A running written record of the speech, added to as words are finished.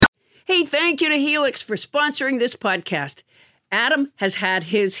Hey, thank you to Helix for sponsoring this podcast. Adam has had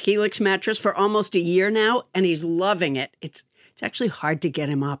his Helix mattress for almost a year now, and he's loving it. It's actually hard to get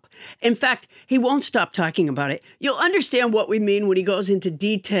him up. In fact, he won't stop talking about it. You'll understand what we mean when he goes into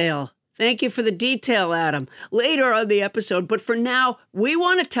detail. Thank you for the detail, Adam, later on the episode. But for now, we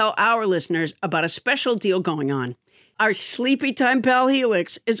want to tell our listeners about a special deal going on. Our Sleepy Time pal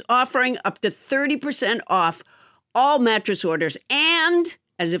Helix is offering up to 30% off all mattress orders and,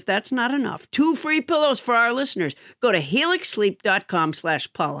 as if that's not enough, 2 free pillows for our listeners. Go to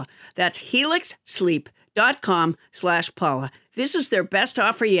helixsleep.com/Paula. That's helixsleep.com/Paula. This is their best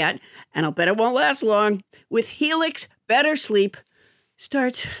offer yet, and I'll bet it won't last long. With Helix, better sleep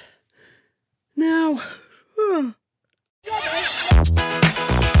starts now.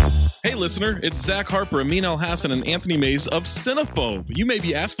 Hey listener, it's Zach Harper, Amin Elhassan, and Anthony Mays of Cinephobe. You may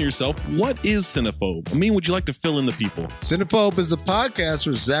be asking yourself, what is Cinephobe? Amin, would you like to fill in the people? Cinephobe is the podcast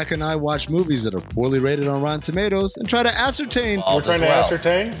where Zach and I watch movies that are poorly rated on Rotten Tomatoes and try to ascertain... We're trying to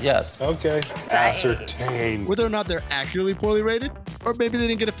ascertain? Yes. Okay. Ascertain. Whether or not they're accurately poorly rated, or maybe they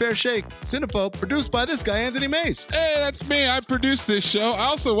didn't get a fair shake. Cinephobe, produced by this guy, Anthony Mays. Hey, that's me. I produced this show. I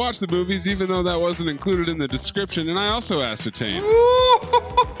also watch the movies, even though that wasn't included in the description, and I also ascertain.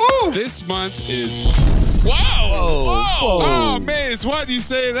 This month is... Whoa! Whoa. Oh, Maze, why do you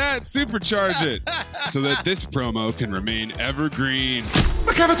say that? Supercharge it so that this promo can remain evergreen.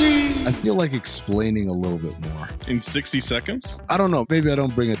 I feel like explaining a little bit more. In 60 seconds? I don't know. Maybe I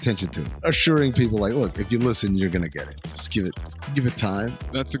don't bring attention to it. Assuring people like, look, if you listen, you're going to get it. Just give it time.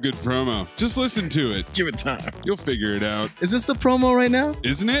 That's a good promo. Just listen to it. Give it time. You'll figure it out. Is this the promo right now?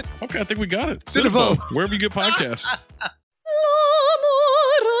 Isn't it? Okay, I think we got it. Cinephobe. Wherever you get podcasts.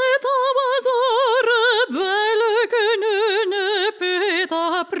 Belle que ne peut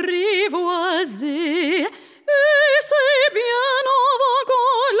apprivoiser, et c'est bien avant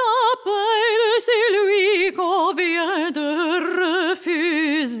qu'on l'appelle celui qu'on vient de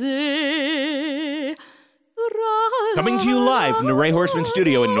refuser. Coming to you live from the Ray Horseman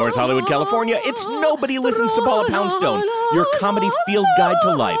Studio in North Hollywood, California, it's Nobody Listens to Paula Poundstone, your comedy field guide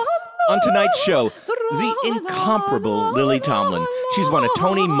to life. On tonight's show, the incomparable Lily Tomlin. She's won a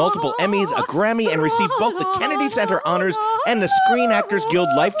Tony, multiple Emmys, a Grammy, and received both the Kennedy Center Honors and the Screen Actors Guild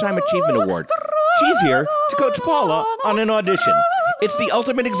Lifetime Achievement Award. She's here to coach Paula on an audition. It's the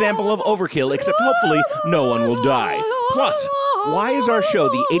ultimate example of overkill, except hopefully no one will die. Plus, why is our show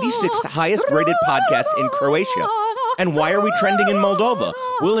the 86th highest-rated podcast in Croatia? And why are we trending in Moldova?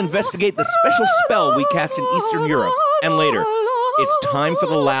 We'll investigate the special spell we cast in Eastern Europe. And later, it's time for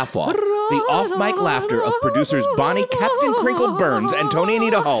the laugh-off. The off-mic laughter of producers Bonnie Captain Crinkle Burns and Tony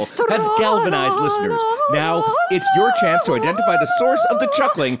Anita Hull has galvanized listeners. Now, it's your chance to identify the source of the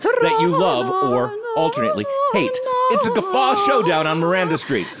chuckling that you love or, alternately, hate. It's a guffaw showdown on Miranda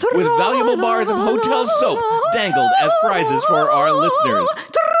Street with valuable bars of hotel soap dangled as prizes for our listeners.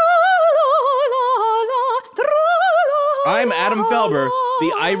 I'm Adam Felber,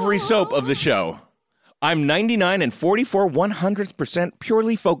 the ivory soap of the show. I'm 99 and 44/100%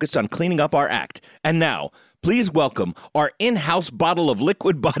 purely focused on cleaning up our act. And now, please welcome our in-house bottle of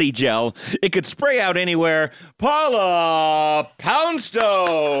liquid body gel. It could spray out anywhere, Paula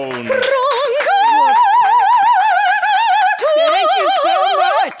Poundstone. Thank you so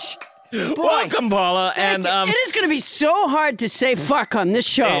much. Boy, Welcome, Paula. And it is going to be so hard to say fuck on this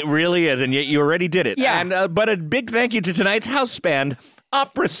show. it really is, and yet you already did it. Yeah. And but a big thank you to tonight's house band,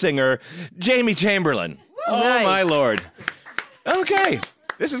 opera singer Jamie Chamberlain. Nice. Oh, my Lord. Okay.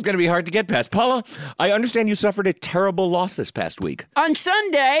 This is going to be hard to get past. Paula, I understand you suffered a terrible loss this past week. On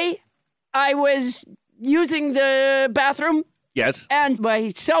Sunday, I was using the bathroom Yes. and my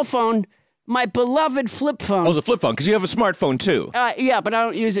cell phone, my beloved flip phone. Oh, the flip phone, because you have a smartphone, too. Yeah, but I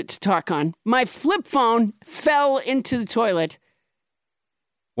don't use it to talk on. My flip phone fell into the toilet.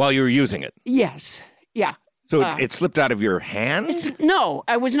 While you were using it. Yes. Yeah. So it slipped out of your hand?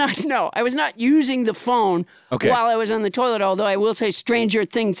 I was not using the phone while I was on the toilet, although I will say stranger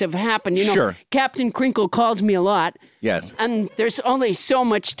things have happened. You know, Sure. Captain Crinkle calls me a lot. Yes. And there's only so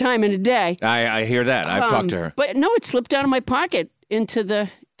much time in a day. I hear that. I've talked to her. But no, it slipped out of my pocket into the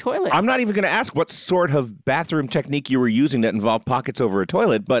toilet. I'm not even going to ask what sort of bathroom technique you were using that involved pockets over a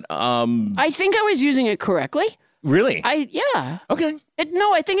toilet, but I think I was using it correctly. really? Yeah. Okay.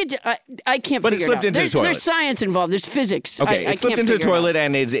 I think it. I can't But it figure slipped it out. into the toilet. There's science involved. There's physics. Okay, I it slipped can't into the figure it out. toilet,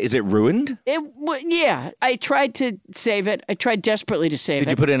 and is it ruined? Yeah, I tried to save it. I tried desperately to save Did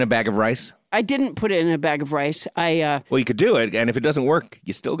it. you put it in a bag of rice? I didn't put it in a bag of rice. Well, you could do it, and if it doesn't work,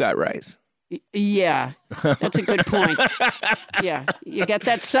 you still got rice. Yeah, that's a good point. Yeah, you get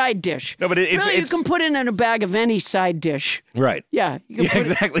that side dish. No, but really, you can put it in a bag of any side dish. Right. Yeah, you can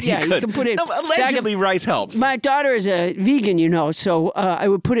Exactly. Yeah, you can put it. No, allegedly, rice helps. My daughter is a vegan, so I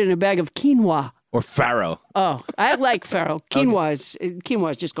would put it in a bag of quinoa. Or farro. Oh, I like farro. Quinoa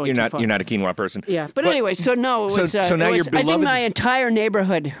is just going too far. You're not a quinoa person. Yeah, but anyway, so no, it was. So now it was, your I think beloved- my entire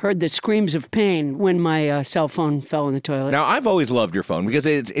neighborhood heard the screams of pain when my cell phone fell in the toilet. Now I've always loved your phone because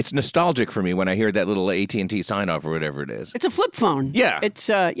it's nostalgic for me when I hear that little AT&T sign off or whatever it is. It's a flip phone. Yeah. It's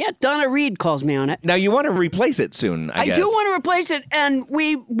Donna Reed calls me on it. Now you want to replace it soon, I guess. do want to replace it, and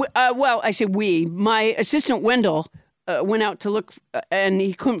I say we. My assistant Wendell went out to look, and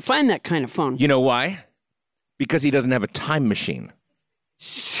he couldn't find that kind of phone. You know why? Because he doesn't have a time machine.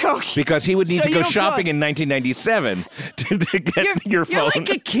 So Because he would need So to you go don't shopping in 1997 to get your phone. You're like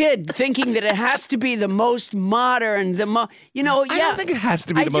a kid thinking that it has to be the most modern, I don't think it has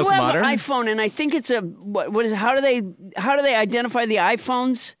to be the most modern. I do have an iPhone, and I think it's a what is? How do they identify the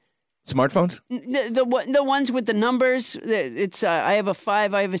iPhones? Smartphones? The ones with the numbers. It's I have a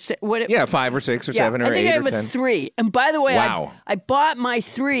 5. I have a 6. Yeah, 5 or 6 or 7 or 8 or 10. I think I have a 3. And by the way, Wow. I bought my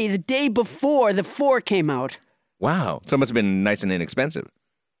 3 the day before the 4 came out. Wow. So it must have been nice and inexpensive.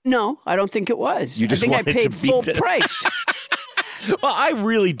 No, I don't think it was. You just I think I wanted paid to beat full the- price. Well, I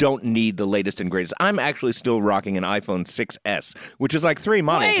really don't need the latest and greatest. I'm actually still rocking an iPhone 6S, which is like 3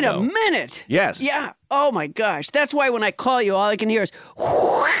 models Wait ago. a minute. Yes. Yeah. Oh my gosh. That's why when I call you, all I can hear is.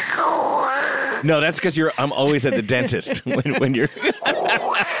 No, that's because I'm always at the dentist when you're.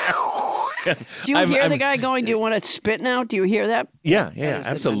 Do you hear the guy going, do you want to spit now? Do you hear that? Yeah, is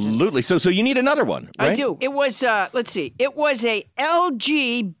the absolutely. So you need another one, right? I do. It was, let's see, it was a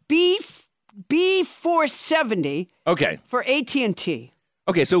LG B470 Okay. for AT&T.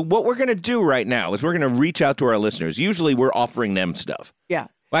 Okay, so what we're going to do right now is we're going to reach out to our listeners. Usually we're offering them stuff. Yeah.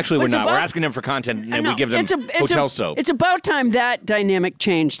 Well, actually, But we're it's not. We're about- asking them for content, and then No, we give them hotel soap. It's about time that dynamic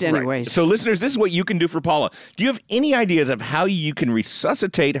changed Right. anyways. So, listeners, this is what you can do for Paula. Do you have any ideas of how you can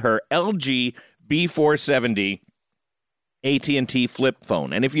resuscitate her LG B470 AT&T flip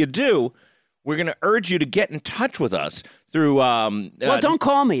phone? And if you do, we're going to urge you to get in touch with us through... well, don't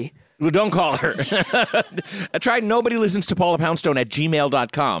call me. Well, don't call her. Try nobody listens to Paula Poundstone at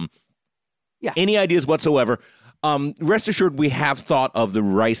gmail.com. Yeah. Any ideas whatsoever? Rest assured, we have thought of the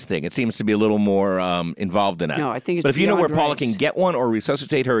rice thing. It seems to be a little more involved in that. No, I think it's But if you know where beyond Paula rice. can get one or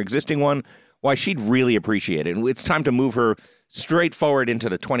resuscitate her existing one, why, she'd really appreciate it. And it's time to move her straight forward into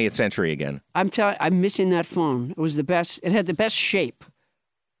the 20th century again. I'm missing that phone. It was the best. It had the best shape.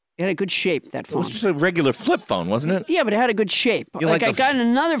 It had a good shape, that It phone. was just a regular flip phone, wasn't it? Yeah, but it had a good shape. You like I the- got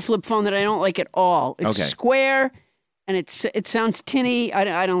another flip phone that I don't like at all. It's Okay. square, and it sounds tinny.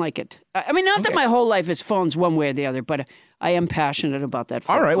 I don't like it. I mean, not that my whole life is phones one way or the other, but I am passionate about that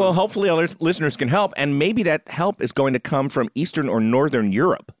flip All right, phone. well, hopefully other listeners can help, and maybe that help is going to come from Eastern or Northern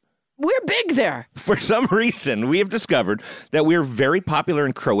Europe. We're big there. For some reason, we have discovered that we're very popular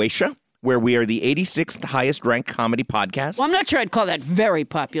in Croatia, where we are the 86th highest ranked comedy podcast. Well, I'm not sure I'd call that very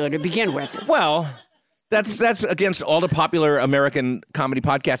popular to begin with. Well, that's against all the popular American comedy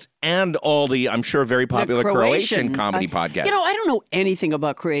podcasts and all the, I'm sure, very popular The Croatian comedy podcasts. I don't know anything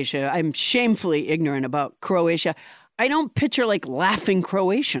about Croatia. I'm shamefully ignorant about Croatia. I don't picture like laughing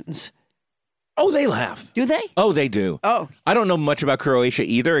Croatians. Oh, they laugh. Do they? Oh, they do. Oh. I don't know much about Croatia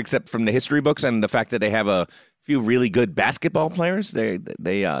either, except from the history books and the fact that they have a few really good basketball players. They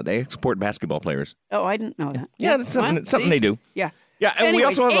export basketball players. Oh, I didn't know that. Yeah, that's something they do. Yeah. Yeah, and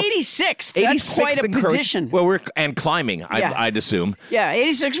Anyways, we also have 86th. That's quite a in Croatia. position. Well, we're climbing. Yeah. I'd assume. Yeah,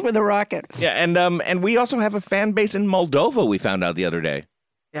 86 with a rocket. Yeah, and we also have a fan base in Moldova. We found out the other day.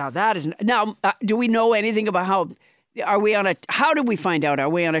 Yeah, that is. Now, do we know anything about how? Are we on a? How did we find out? Are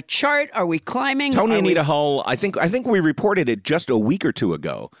we on a chart? Are we climbing? Tony Are Anita Hull. I think we reported it just a week or two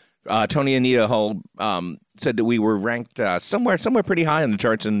ago. Tony Anita Hull said that we were ranked somewhere pretty high on the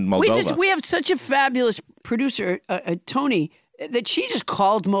charts in Moldova. We have such a fabulous producer, Tony, that she just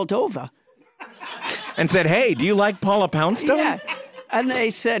called Moldova. And said, "Hey, do you like Paula Poundstone?" Yeah. And they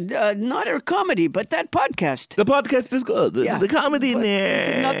said, not her comedy, but that podcast. The podcast is good. The comedy, But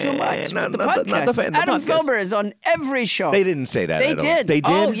nah, not so much. Not, but the not podcast. the fan. The Adam podcast. Felber is on every show. They didn't say that. They at all. did. They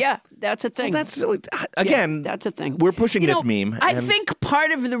did. Oh, yeah. That's a thing. Well, that's again. Yeah, that's a thing. We're pushing You this know, meme. I and- think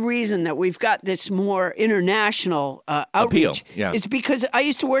part of the reason that we've got this more international outreach Appeal, yeah. is because I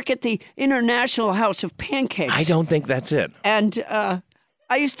used to work at the International House of Pancakes. I don't think that's it. And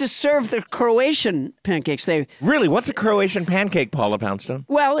I used to serve the Croatian pancakes. Really, what's a Croatian pancake, Paula Poundstone?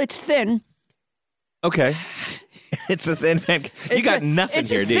 Well, it's thin. Okay. It's a thin pancake. You got nothing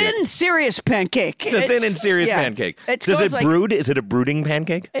here, do you? It's a thin, serious pancake. It's a thin and serious pancake. Does it brood? Is it a brooding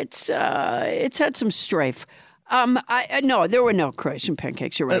pancake? It's had some strife. No, there were no Croatian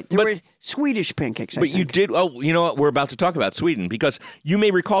pancakes. You're right. There were Swedish pancakes. I think. You did. Oh, you know what? We're about to talk about Sweden because you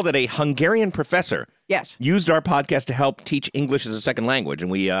may recall that a Hungarian professor used our podcast to help teach English as a second language, and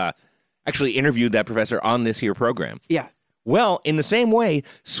we actually interviewed that professor on this here program. Yeah. Well, in the same way,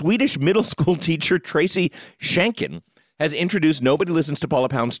 Swedish middle school teacher Tracy Shankin has introduced Nobody Listens to Paula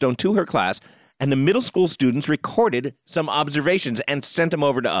Poundstone to her class. And the middle school students recorded some observations and sent them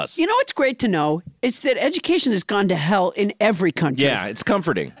over to us. You know what's great to know is that education has gone to hell in every country. Yeah, it's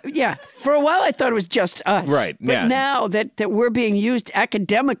comforting. Yeah. For a while, I thought it was just us. Right, But now that we're being used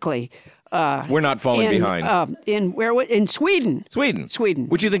academically... we're not falling behind. In Sweden. Sweden.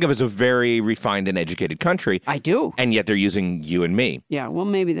 Which you think of as a very refined and educated country. I do. And yet they're using you and me. Yeah, well,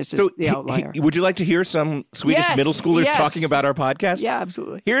 maybe this is the outlier. Would you like to hear some Swedish middle schoolers talking about our podcast? Yeah,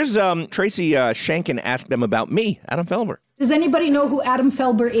 absolutely. Here's Tracy Shankin asked them about me, Adam Felber. Does anybody know who Adam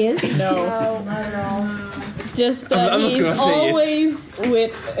Felber is? No, not at all. Just that he's always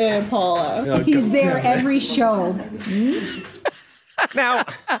with Paula. He's there every show. Now...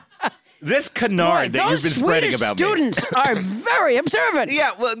 This canard that you've been spreading about me. Swedish students are very observant. Yeah,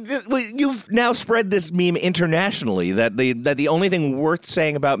 well, you've now spread this meme internationally that the only thing worth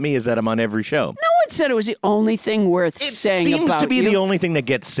saying about me is that I'm on every show. No one said it was the only thing worth saying about you. It seems to be the only thing that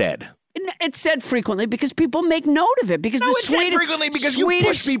gets said. It's said frequently because people make note of it. Because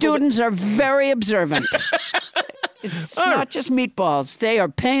Swedish students are very observant. It's not just meatballs. They are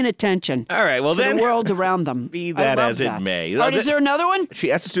paying attention to the world around them. Be that as it may. All right, is there another one?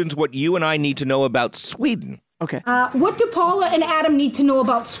 She asked the students what you and I need to know about Sweden. Okay. What do Paula and Adam need to know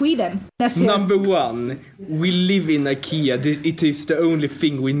about Sweden? Number one, we live in IKEA. It is the only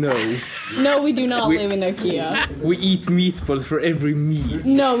thing we know. No, we do not live in IKEA. We eat meatballs for every meal.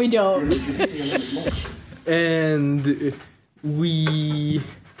 No, we don't. And we...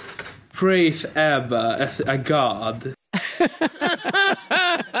 praise ABBA as a god.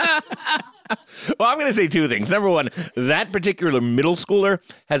 Well, I'm going to say two things. Number one, that particular middle schooler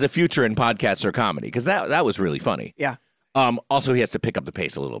has a future in podcasts or comedy because that was really funny. Yeah. Also, he has to pick up the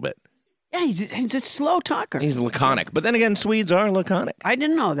pace a little bit. Yeah, he's a slow talker. He's laconic. But then again, Swedes are laconic. I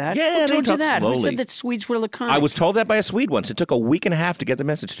didn't know that. Yeah, Who told you that? Slowly. Who said that Swedes were laconic? I was told that by a Swede once. It took a week and a half to get the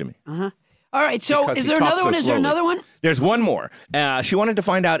message to me. Uh-huh. All right, so is there another one? Is there another one? There's one more. She wanted to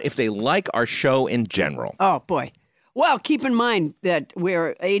find out if they like our show in general. Oh, boy. Well, keep in mind that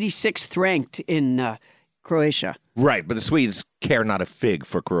we're 86th ranked in Croatia. Right, but the Swedes care not a fig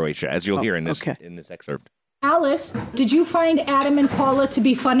for Croatia, as you'll hear in this excerpt. Alice, did you find Adam and Paula to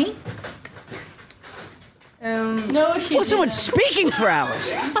be funny? No, she Well, someone's speaking for Alice.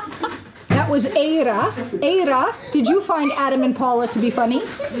 That was Eira. Eira, did you find Adam and Paula to be funny?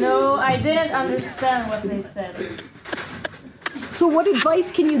 No, I didn't understand what they said. So what advice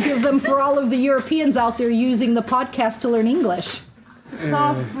can you give them for all of the Europeans out there using the podcast to learn English?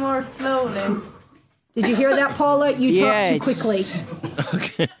 Talk more slowly. Did you hear that, Paula? You talked too quickly.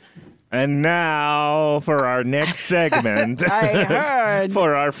 Okay. And now for our next segment. I heard.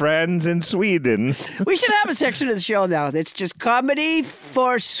 For our friends in Sweden. We should have a section of the show now that's just comedy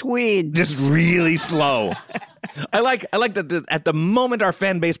for Swedes. Just really slow. I like that at the moment our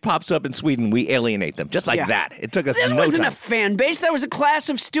fan base pops up in Sweden, we alienate them. Just like that. It took us This no wasn't time. a fan base. That was a class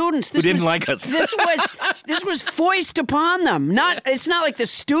of students. Who didn't like us. This was foist upon them. It's not like the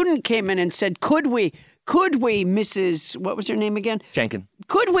student came in and said, Could we, Mrs. What was her name again? Shankin.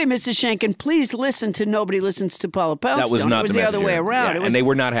 Could we, Mrs. Shankin, please listen to Nobody Listens to Paula Poundstone? That was not It was the other way messenger. around. Yeah, and they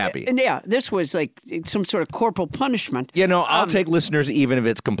were not happy. And this was like some sort of corporal punishment. You know, I'll take listeners even if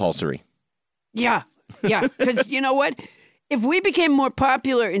it's compulsory. Yeah, because you know what? If we became more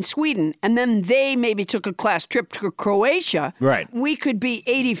popular in Sweden and then they maybe took a class trip to Croatia, right, we could be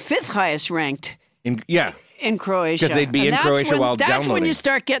 85th highest ranked. In Croatia. Because they'd be in Croatia while downloading. That's when you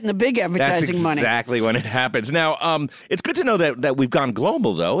start getting the big advertising money. That's exactly when it happens. Now, it's good to know that we've gone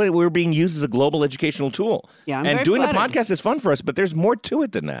global, though. We're being used as a global educational tool. Yeah, I'm and very doing flattered. the podcast is fun for us, but there's more to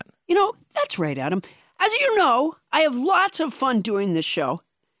it than that. You know, that's right, Adam. As you know, I have lots of fun doing this show.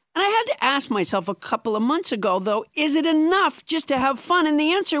 And I had to ask myself a couple of months ago, though, is it enough just to have fun? And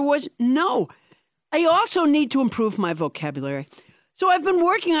the answer was no. I also need to improve my vocabulary. So I've been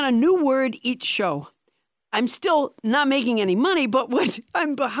working on a new word each show. I'm still not making any money, but when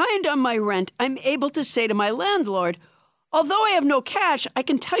I'm behind on my rent, I'm able to say to my landlord, although I have no cash, I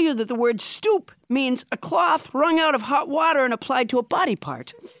can tell you that the word stoop means a cloth wrung out of hot water and applied to a body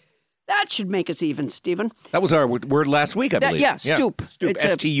part. That should make us even, Stephen. That was our word last week, I believe. Yeah, stoop. Stoop,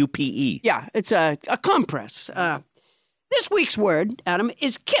 S-T-U-P-E. Yeah, it's a compress. This week's word, Adam,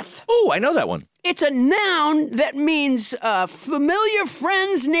 is kith. Oh, I know that one. It's a noun that means familiar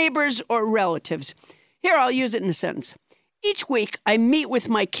friends, neighbors, or relatives. Here, I'll use it in a sentence. Each week, I meet with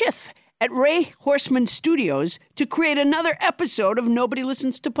my kith at Ray Horseman Studios to create another episode of Nobody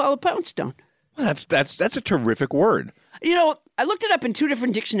Listens to Paula Poundstone. Well, that's a terrific word. You know, I looked it up in 2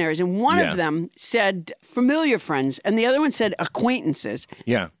 different dictionaries, and one of them said familiar friends, and the other one said acquaintances.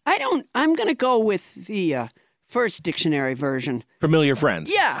 Yeah. I'm going to go with the first dictionary version. Familiar friends.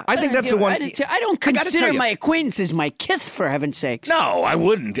 Yeah. I think that's the one. I don't consider my acquaintances my kith, for heaven's sakes. No, I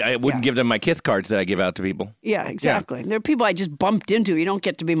wouldn't. I wouldn't give them my kith cards that I give out to people. Yeah, exactly. There are people I just bumped into. You don't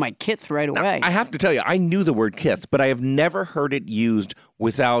get to be my kith right away. Now, I have to tell you, I knew the word kith, but I have never heard it used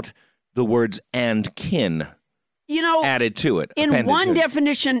without the words and kin added to it. In one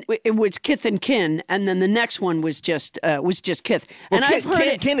definition, it was kith and kin, and then the next one was just kith. Well, and I've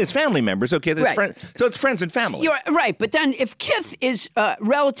heard kin is family members. Okay, that's right. So it's friends and family. You're right, but then if kith is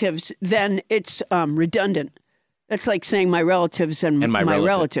relatives, then it's redundant. That's like saying my relatives and my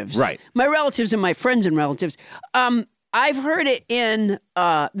relatives. Right. My relatives and my friends and relatives. I've heard it in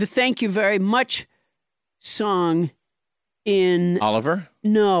the Thank You Very Much song in... Oliver?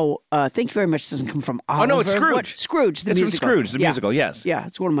 No, Thank You Very Much doesn't come from Oliver. Oh, no, it's Scrooge. What? Scrooge, the it's musical. From Scrooge, the musical, yes. Yeah,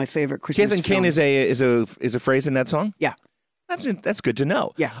 it's one of my favorite Christmas films. Kith and kin is a phrase in that song? Yeah. That's good to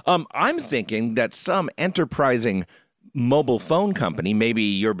know. Yeah. I'm thinking that some enterprising mobile phone company, maybe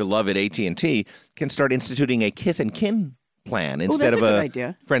your beloved AT&T, can start instituting a kith and kin plan instead of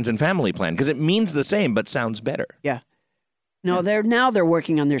a friends and family plan, because it means the same but sounds better. Yeah. No, they're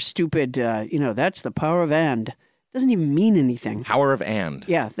working on their stupid, that's the power of and. Doesn't even mean anything. Power of and.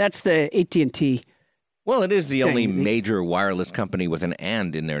 Yeah, that's the AT&T. Well, it is the only major wireless company with an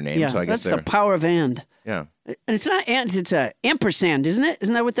and in their name, so I guess that's the power of and. Yeah. And it's not and, it's a ampersand, isn't it?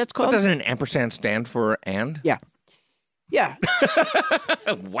 Isn't that what that's called? But doesn't an ampersand stand for and? Yeah. Yeah.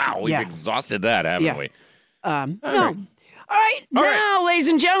 Wow, we've exhausted that, haven't we? No. All right, now, ladies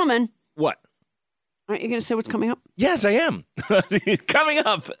and gentlemen. What? Aren't you going to say what's coming up? Yes, I am. Coming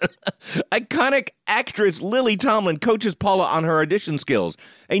up, iconic actress Lily Tomlin coaches Paula on her audition skills.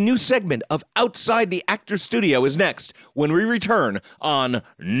 A new segment of Outside the Actor's Studio is next when we return on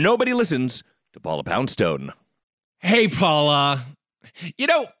Nobody Listens to Paula Poundstone. Hey, Paula. You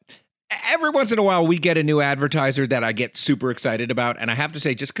know, every once in a while we get a new advertiser that I get super excited about. And I have to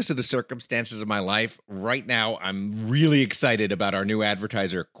say, just because of the circumstances of my life, right now I'm really excited about our new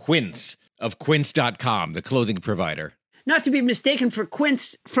advertiser, Quince. Of Quince.com, the clothing provider. Not to be mistaken for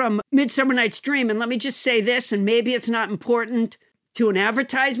Quince from Midsummer Night's Dream. And let me just say this, and maybe it's not important to an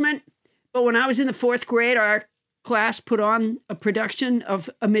advertisement, but when I was in the 4th grade, our class put on a production of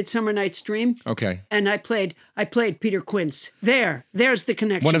A Midsummer Night's Dream. Okay. And I played Peter Quince. There's the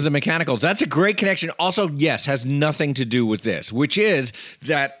connection. One of the mechanicals. That's a great connection. Also, yes, has nothing to do with this, which is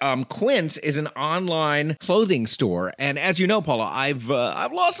that Quince is an online clothing store. And as you know, Paula, I've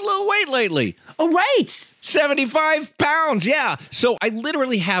lost a little weight lately. Oh, right. 75 pounds, yeah. So I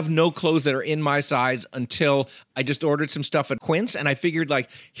literally have no clothes that are in my size until I just ordered some stuff at Quince. And I figured,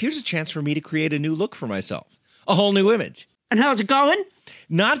 here's a chance for me to create a new look for myself. A whole new image. And how's it going?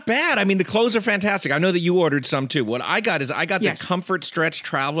 Not bad. I mean, the clothes are fantastic. I know that you ordered some too. What I got is the Comfort Stretch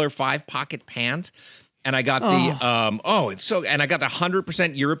Traveler 5-pocket pants. And I got and I got the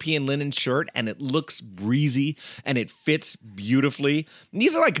 100% European linen shirt, and it looks breezy and it fits beautifully. And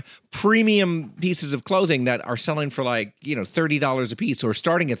these are like premium pieces of clothing that are selling for $30 a piece or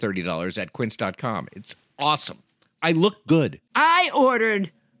starting at $30 at quince.com. It's awesome. I look good. I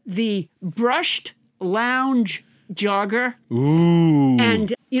ordered the brushed lounge jogger. Ooh.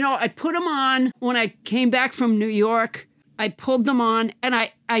 And, I put them on when I came back from New York. I pulled them on, and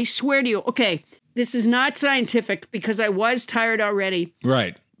I swear to you, okay, this is not scientific because I was tired already.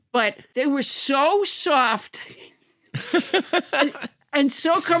 Right. But they were so soft and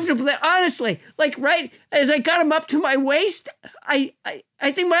so comfortable that honestly, right as I got them up to my waist, I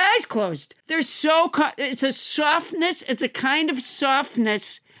think my eyes closed. They're it's a softness. It's a kind of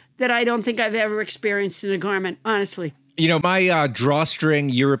softness that I don't think I've ever experienced in a garment, honestly. My drawstring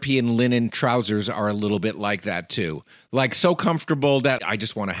European linen trousers are a little bit like that, too. So comfortable that I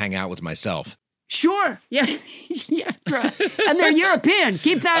just want to hang out with myself. Sure. Yeah. Yeah. And they're European.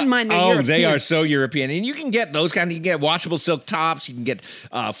 Keep that in mind. European. They are so European. And you can get those you can get washable silk tops. You can get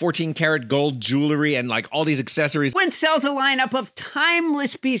 14 karat gold jewelry and all these accessories. Quince sells a lineup of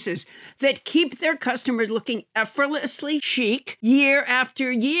timeless pieces that keep their customers looking effortlessly chic year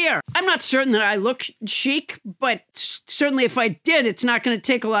after year. I'm not certain that I look chic, but certainly if I did, it's not going to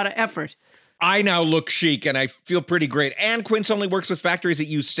take a lot of effort. I now look chic and I feel pretty great. And Quince only works with factories that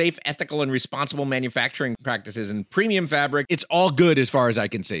use safe, ethical, and responsible manufacturing practices and premium fabric. It's all good as far as I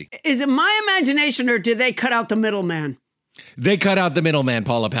can see. Is it my imagination or did they cut out the middleman? They cut out the middleman,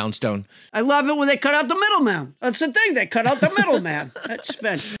 Paula Poundstone. I love it when they cut out the middleman. That's the thing. They cut out the middleman. That's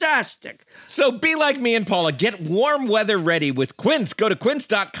fantastic. So be like me and Paula. Get warm weather ready with Quince. Go to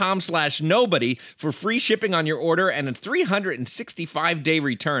quince.com/nobody for free shipping on your order and a 365-day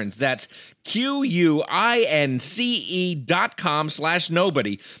returns. That's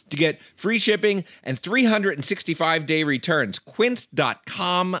QUINCE.com/nobody to get free shipping and 365-day returns.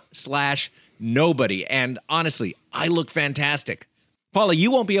 Quince.com/nobody. And honestly, I look fantastic. Paula,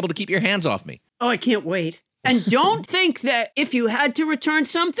 you won't be able to keep your hands off me. Oh, I can't wait. And don't think that if you had to return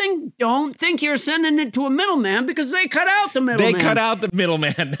something, don't think you're sending it to a middleman because they cut out the middleman. They cut out the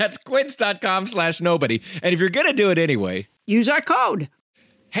middleman. That's quince.com/nobody. And if you're going to do it anyway, use our code.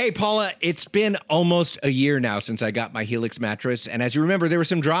 Hey, Paula, it's been almost a year now since I got my Helix mattress. And as you remember, there was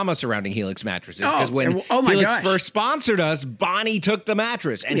some drama surrounding Helix mattresses. Because when Helix first sponsored us, Bonnie took the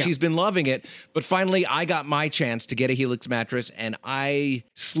mattress. And she's been loving it. But finally, I got my chance to get a Helix mattress. And I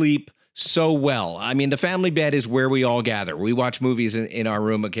sleep so well. I mean, the family bed is where we all gather. We watch movies in our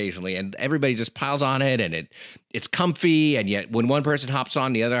room occasionally. And everybody just piles on it. And it's comfy. And yet, when one person hops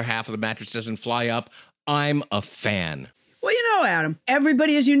on, the other half of the mattress doesn't fly up. I'm a fan. Well, you know, Adam,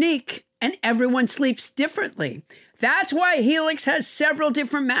 everybody is unique and everyone sleeps differently. That's why Helix has several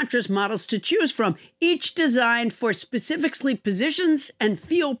different mattress models to choose from, each designed for specific sleep positions and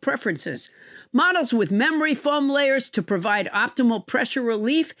feel preferences. Models with memory foam layers to provide optimal pressure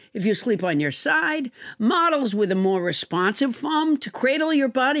relief if you sleep on your side. Models with a more responsive foam to cradle your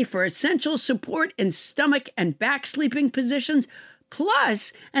body for essential support in stomach and back sleeping positions.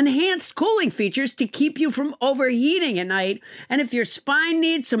 Plus, enhanced cooling features to keep you from overheating at night. And if your spine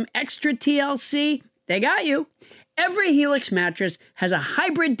needs some extra TLC, they got you. Every Helix mattress has a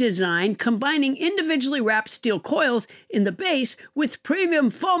hybrid design combining individually wrapped steel coils in the base with premium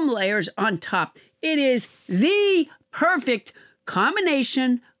foam layers on top. It is the perfect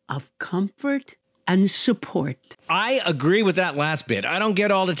combination of comfort and support. I agree with that last bit. I don't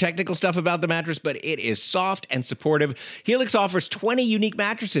get all the technical stuff about the mattress, but it is soft and supportive. Helix offers 20 unique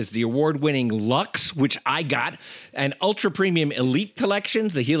mattresses, the award-winning Luxe, which I got, and ultra-premium Elite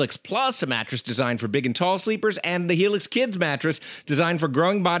collections, the Helix Plus, a mattress designed for big and tall sleepers, and the Helix Kids mattress, designed for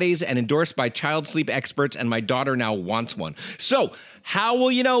growing bodies and endorsed by child sleep experts, and my daughter now wants one. So, how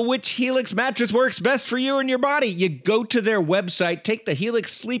will you know which Helix mattress works best for you and your body? You go to their website, take the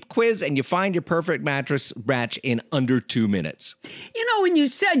Helix sleep quiz, and you find your perfect mattress match in under 2 minutes. You know, when you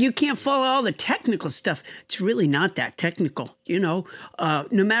said you can't follow all the technical stuff, it's really not that technical. You know,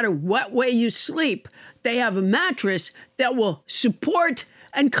 no matter what way you sleep, they have a mattress that will support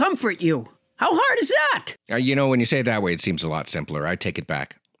and comfort you. How hard is that? You know, when you say it that way, it seems a lot simpler. I take it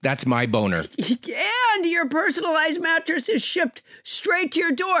back. That's my boner. And your personalized mattress is shipped straight to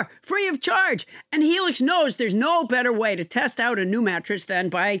your door, free of charge. And Helix knows there's no better way to test out a new mattress than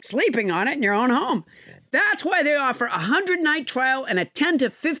by sleeping on it in your own home. That's why they offer a 100-night trial and a 10 to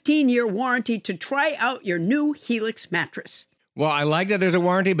 15-year warranty to try out your new Helix mattress. Well, I like that there's a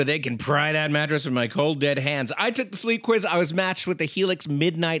warranty, but they can pry that mattress with my cold, dead hands. I took the sleep quiz. I was matched with the Helix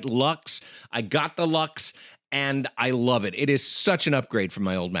Midnight Luxe. I got the Luxe, and I love it. It is such an upgrade from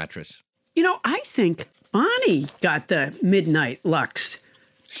my old mattress. You know, I think Bonnie got the Midnight Luxe.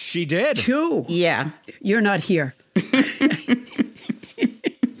 She did. Too. Yeah. You're not here.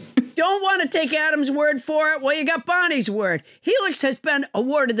 Don't want to take Adam's word for it? Well, you got Bonnie's word. Helix has been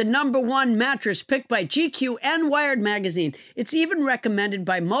awarded the #1 mattress picked by GQ and Wired magazine. It's even recommended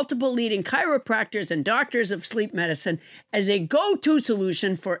by multiple leading chiropractors and doctors of sleep medicine as a go-to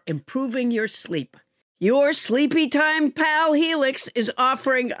solution for improving your sleep. Your sleepy time pal Helix is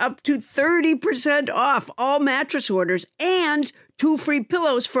offering up to 30% off all mattress orders and 2 free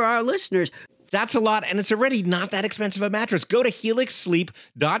pillows for our listeners. That's a lot, and it's already not that expensive a mattress. Go to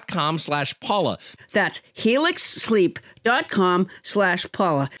helixsleep.com/Paula. That's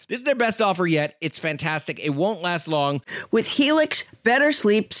helixsleep.com/Paula. This is their best offer yet. It's fantastic. It won't last long. With Helix, better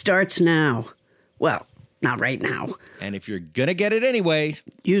sleep starts now. Well, not right now. And if you're going to get it anyway,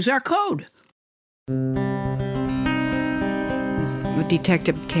 use our code. A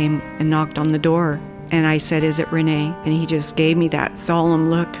detective came and knocked on the door, and I said, "Is it Renee?" And he just gave me that solemn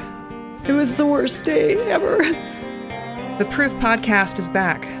look. It was the worst day ever. The Proof podcast is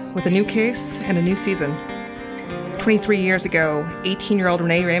back with a new case and a new season. 23 years ago, 18-year-old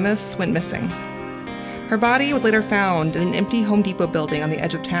Renee Ramos went missing. Her body was later found in an empty Home Depot building on the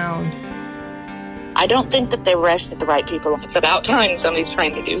edge of town. I don't think that they arrested the right people. It's about time somebody's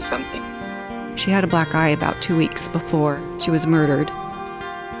trying to do something. She had a black eye about 2 weeks before she was murdered.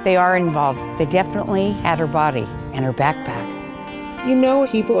 They are involved. They definitely had her body and her backpack. You know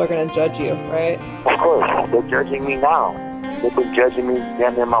people are going to judge you, right? Of course. They're judging me now. They've been judging me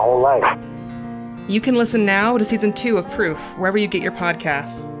damn near my whole life. You can listen now to Season 2 of Proof, wherever you get your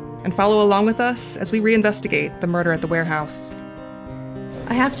podcasts, and follow along with us as we reinvestigate the murder at the warehouse.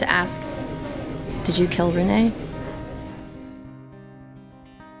 I have to ask, did you kill Renee?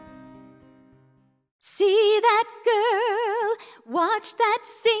 See that girl, watch that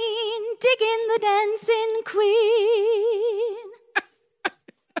scene, dig in the dancing queen.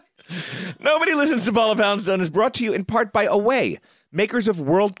 Nobody Listens to Paula Poundstone is brought to you in part by Away, makers of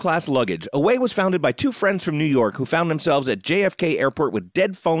world-class luggage. Away was founded by two friends from New York who found themselves at JFK Airport with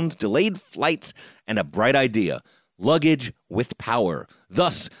dead phones, delayed flights, and a bright idea. Luggage with power.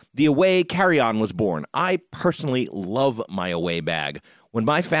 Thus, the Away carry-on was born. I personally love my Away bag. When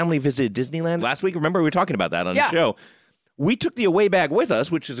my family visited Disneyland last week, remember we were talking about that on the show, we took the Away bag with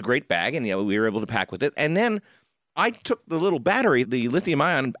us, which is a great bag, and we were able to pack with it. And then I took the little battery, the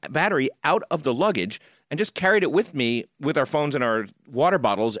lithium-ion battery, out of the luggage and just carried it with me with our phones and our water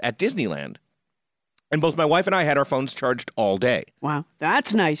bottles at Disneyland. And both my wife and I had our phones charged all day. Wow,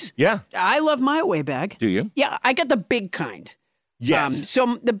 that's nice. Yeah. I love my Away bag. Do you? Yeah, I got the big kind. Yes.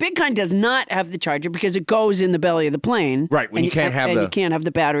 So the big kind does not have the charger because it goes in the belly of the plane. Right, when you can't have you can't have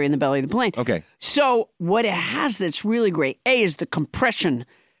the battery in the belly of the plane. Okay. So what it has that's really great, A, is the compression.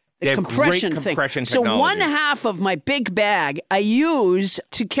 They have great thing. compression So technology. one half of my big bag I use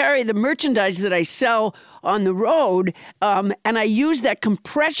to carry the merchandise that I sell on the road, and I use that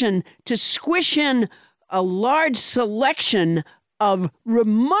compression to squish in a large selection of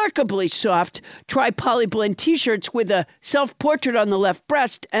remarkably soft tri-polyblend T-shirts with a self-portrait on the left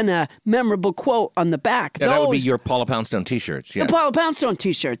breast and a memorable quote on the back. Yeah, that would be your Paula Poundstone T-shirts. Yes. The Paula Poundstone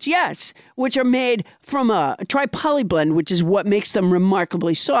T-shirts, yes, which are made from a tri-polyblend, which is what makes them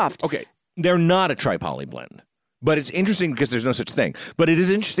remarkably soft. Okay, they're not a tri-polyblend. But it's interesting because there's no such thing. But it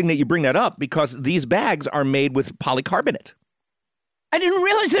is interesting that you bring that up because these bags are made with polycarbonate. I didn't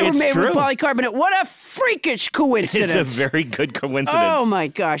realize they were made with polycarbonate. What a freakish coincidence. It's a very good coincidence. Oh, my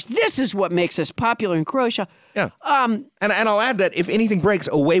gosh. This is what makes us popular in Croatia. Yeah. And I'll add that if anything breaks,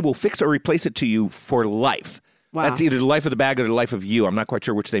 Away will fix or replace it to you for life. Wow. That's either the life of the bag or the life of you. I'm not quite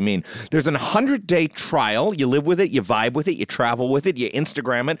sure which they mean. There's a 100-day trial. You live with it, you vibe with it, you travel with it, you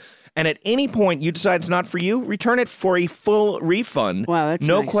Instagram it. And at any point you decide it's not for you, return it for a full refund. Wow, that's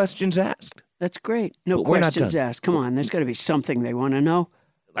no nice. questions asked. That's great. No But we're not questions done. asked. Come on, there's got to be something they want to know.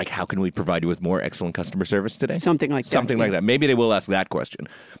 Like, how can we provide you with more excellent customer service today? Something like that. Something like that. Maybe they will ask that question.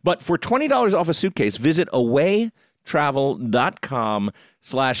 But for $20 off a suitcase, visit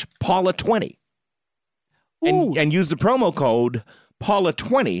awaytravel.com/Paula20 and use the promo code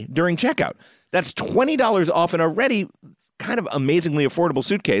Paula20 during checkout. That's $20 off an already kind of amazingly affordable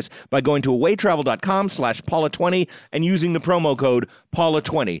suitcase by going to awaytravel.com/Paula20 and using the promo code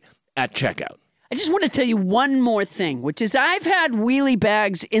Paula20 at checkout. I just want to tell you one more thing, which is I've had wheelie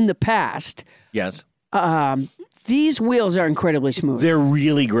bags in the past. Yes. These wheels are incredibly smooth. They're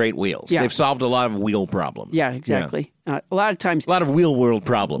really great wheels. Yeah. They've solved a lot of wheel problems. Yeah, exactly. A lot of times, A lot of wheel world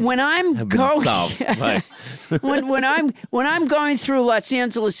problems. when I'm have been going, solved by- when I'm going through Los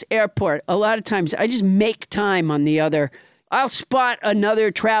Angeles Airport, a lot of times I just make time on the other. I'll spot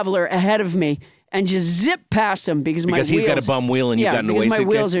another traveler ahead of me and just zip past them because my wheels. Because he's got a bum wheel and you've got an Away because my suitcase?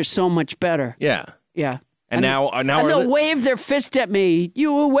 wheels are so much better. Yeah. Yeah. And now and our they'll wave their fist at me.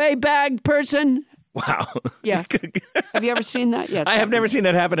 You Away bag person. Wow. Yeah. Have you ever seen that? Yeah. I have never seen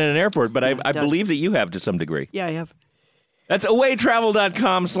that happen in an airport, but I does. believe that you have to some degree. Yeah, I have. That's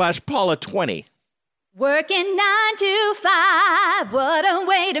awaytravel.com/Paula20. Working 9 to 5, what a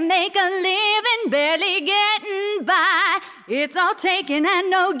way to make a living, barely getting by. It's all taking and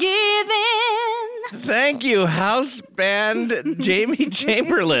no giving. Thank you, house band Jamie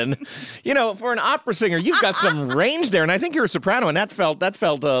Chamberlain. You know, for an opera singer, you've got some range there, and I think you're a soprano, and that felt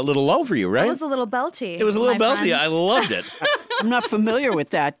a little low for you, right? It was a little belty. It was a little my belty. friend. I loved it. I'm not familiar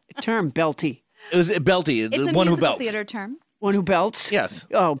with that term, belty. It was belty, It's the a one who musical belts. theater term. One who belts? Yes.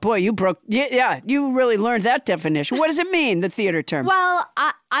 Oh, boy, you broke. Yeah, you really learned that definition. What does it mean, the theater term? Well,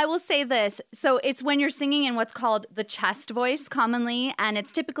 I will say this. So it's when you're singing in what's called the chest voice commonly, and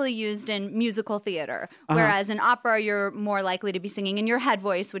it's typically used in musical theater. Whereas in opera, you're more likely to be singing in your head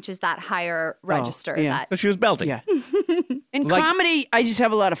voice, which is that higher register. yeah. So she was belting. Yeah. In Like- comedy, I just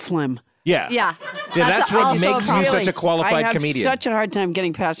have a lot of phlegm. Yeah. Yeah. That's what makes you Really, such a qualified I have comedian. such a hard time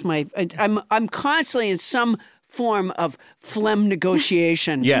getting past my. I'm constantly in some form of phlegm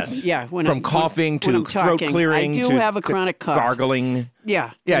negotiation. Yes. Yeah. From coughing when to I'm throat talking. clearing I do to have a chronic cough. gargling.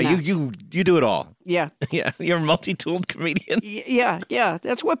 Yeah. Yeah, and you do it all. Yeah. Yeah, you're a multi-tooled comedian. Yeah.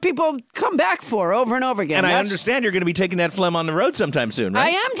 That's what people come back for over and over again. And I understand you're going to be taking that phlegm on the road sometime soon, right? I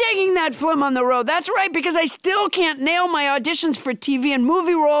am taking that phlegm on the road. That's right, because I still can't nail my auditions for TV and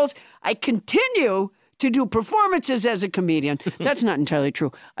movie roles. I continue to do performances as a comedian. That's not entirely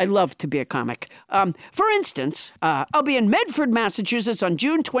true. I love to be a comic. For instance, I'll be in Medford, Massachusetts on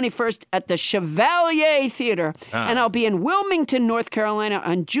June 21st at the Chevalier Theater. And I'll be in Wilmington, North Carolina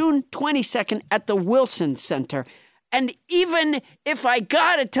on June 22nd at the Wilson Center. And even if I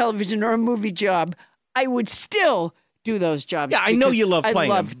got a television or a movie job, I would still do those jobs. Yeah, I know you love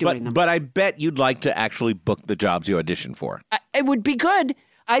playing I love doing them. But I bet you'd like to actually book the jobs you audition for. It would be good.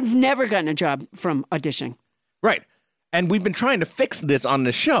 I've never gotten a job from auditioning. Right. And we've been trying to fix this on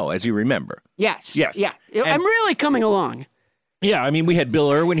the show, as you remember. Yes. Yes. Yeah. And I'm really coming along. Yeah, I mean, we had Bill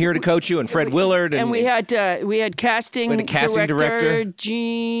Irwin here to coach you, and Fred Willard, And we had casting, director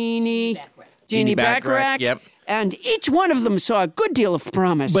Jeannie Bacharach. Yep. And each one of them saw a good deal of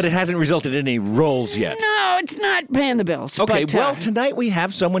promise. But it hasn't resulted in any roles yet. No, it's not paying the bills. Okay, but, well, tonight we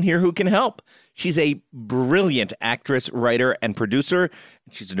have someone here who can help. She's a brilliant actress, writer, and producer.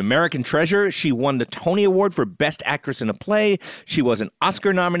 She's an American treasure. She won the Tony Award for Best Actress in a Play. She was an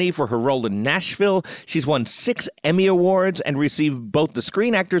Oscar nominee for her role in Nashville. She's won 6 Emmy Awards and received both the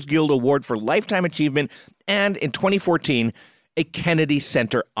Screen Actors Guild Award for Lifetime Achievement and, in 2014, a Kennedy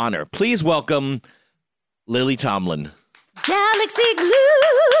Center honor. Please welcome Lily Tomlin. Galaxy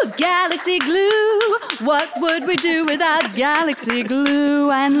glue, galaxy glue. What would we do without galaxy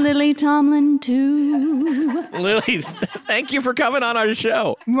glue and Lily Tomlin too? Lily, thank you for coming on our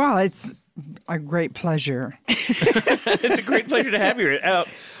show. Well, it's a great pleasure. It's a great pleasure to have you here.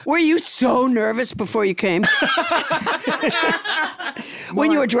 Were you so nervous before you came?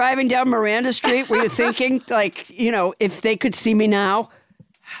 When you were driving down Miranda Street, were you thinking, like, if they could see me now?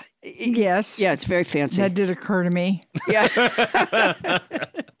 Yes. Yeah, it's very fancy. That did occur to me. Yeah.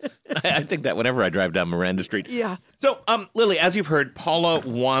 I think that whenever I drive down Miranda Street. Yeah. So, Lily, as you've heard, Paula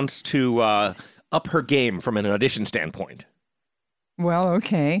wants to up her game from an audition standpoint. Well,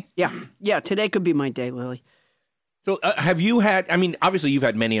 okay. Yeah, today could be my day, Lily. So, have you had, obviously you've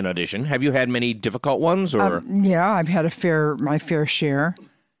had many an audition. Have you had many difficult ones? Or yeah, I've had my fair share.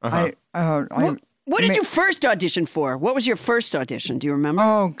 Uh-huh. What did you first audition for? What was your first audition? Do you remember?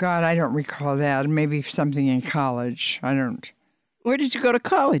 Oh, God, I don't recall that. Maybe something in college. I don't. Where did you go to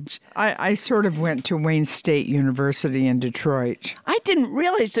college? I sort of went to Wayne State University in Detroit. I didn't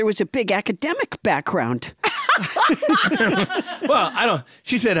realize there was a big academic background. Well,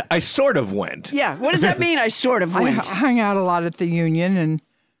 she said, I sort of went. Yeah, what does that mean, I sort of went? I hung out a lot at the Union and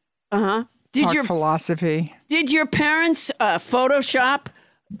talked philosophy. Did your parents Photoshop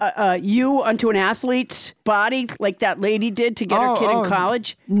you onto an athlete's body like that lady did to get her kid in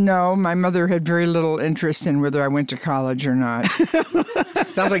college? No, my mother had very little interest in whether I went to college or not.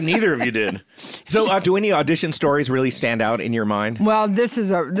 Sounds like neither of you did. So do any audition stories really stand out in your mind? Well, this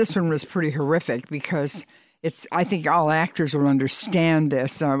one was pretty horrific because I think all actors will understand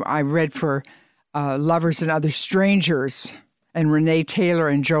this. I read for Lovers and Other Strangers, and Renee Taylor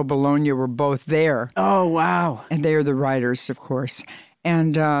and Joe Bologna were both there. Oh, wow. And they are the writers, of course.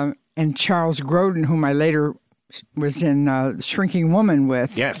 And Charles Grodin, whom I later was in Shrinking Woman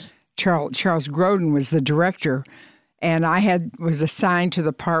with. Yes. Charles Grodin was the director. And I was assigned to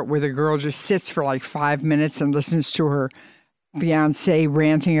the part where the girl just sits for like 5 minutes and listens to her fiancé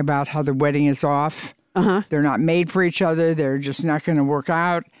ranting about how the wedding is off. Uh-huh. They're not made for each other. They're just not going to work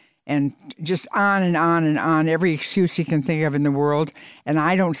out. And just on and on and on, every excuse he can think of in the world. And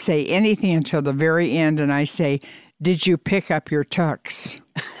I don't say anything until the very end, and I say, did you pick up your tux?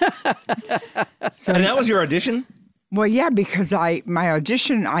 And that was your audition? Well, yeah, because my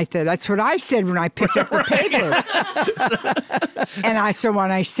audition, I thought, that's what I said when I picked up the paper. And so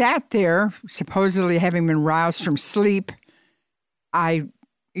when I sat there, supposedly having been roused from sleep,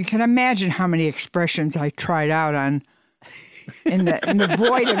 you can imagine how many expressions I tried out in the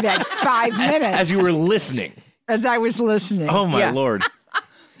void of that 5 minutes. As you were listening. As I was listening. Oh, my Lord.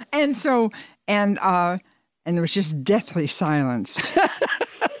 And so, and there was just deathly silence.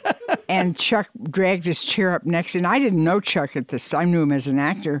 And Chuck dragged his chair up next, and I didn't know Chuck at this time. I knew him as an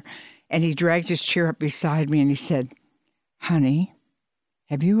actor. And he dragged his chair up beside me, and he said, honey,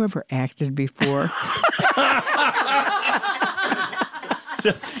 have you ever acted before?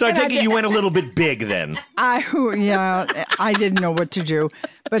 So I take it you went a little bit big then. I didn't know what to do.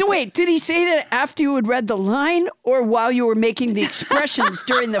 So wait, did he say that after you had read the line or while you were making the expressions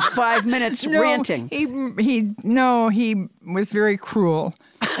during the 5 minutes ranting? He was very cruel.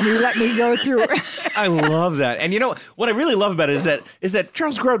 And he let me go through. I love that. And you know what I really love about it is that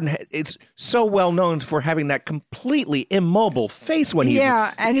Charles Grodin is so well known for having that completely immobile face when he's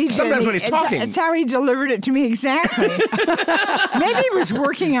and he sometimes when he's talking. That's how he delivered it to me exactly. Maybe he was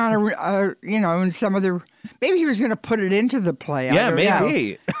working on in some other. Maybe he was going to put it into the play. Yeah,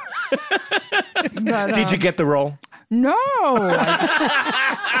 maybe. But, did you get the role? No.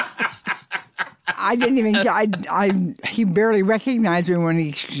 I didn't even. He barely recognized me when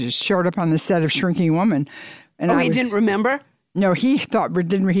he showed up on the set of Shrinking Woman. And he didn't remember? No, he thought,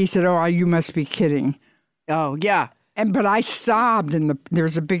 he said, "Oh, you must be kidding." Oh, yeah. But I sobbed, and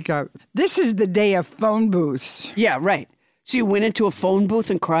there's a big. This is the day of phone booths. Yeah, right. So you went into a phone booth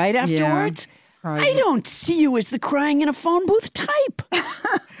and cried afterwards? Yeah, I don't see you as the crying in a phone booth type.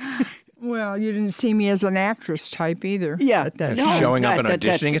 Well, you didn't see me as an actress type either. Yeah, at that time. Showing up and at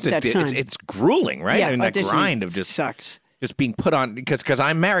auditioning, it's grueling, right? Yeah, I mean, that grind of just sucks. Just being put on because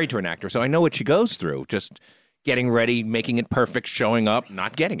I'm married to an actor, so I know what she goes through. Just getting ready, making it perfect, showing up,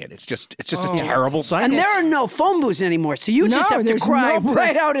 not getting it. It's just a terrible cycle. And there are no phone booths anymore, so you just have to cry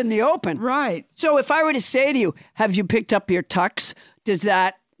right out in the open. Right. So if I were to say to you, have you picked up your tux? Do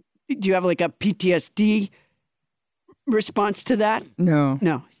you have like a PTSD response to that?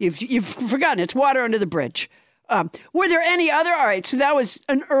 No. You've forgotten. It's water under the bridge. Were there any other? All right, so that was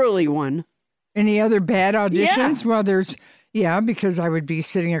an early one. Any other bad auditions? Yeah. Well, because I would be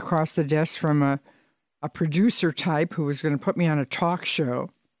sitting across the desk from a producer type who was going to put me on a talk show,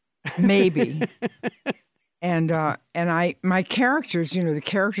 maybe. and my characters, the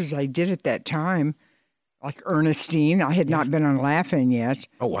characters I did at that time, like Ernestine, I had not been on Laugh-In yet.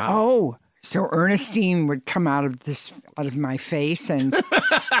 Oh wow. Oh. So Ernestine would come out of my face, and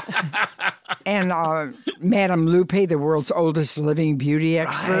Madame Lupe, the world's oldest living beauty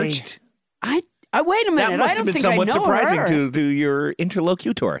expert. Right. Wait a minute. That must I don't have been think somewhat I know surprising her. to your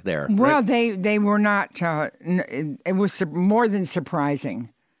interlocutor there. Well, right? they were not. It was more than surprising.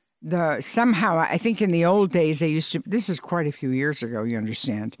 Somehow I think in the old days they used to. This is quite a few years ago. You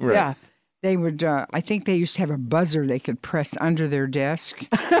understand? Right. Yeah. They would. I think they used to have a buzzer they could press under their desk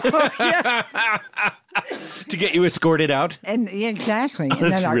to get you escorted out. And exactly. Oh,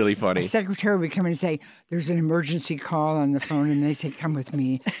 and that's then really funny. The secretary would come and say, "There's an emergency call on the phone," and they say, "Come with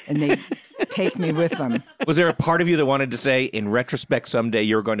me," and they take me with them. Was there a part of you that wanted to say, in retrospect, someday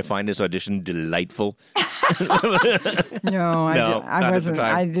you're going to find this audition delightful? No, I wasn't.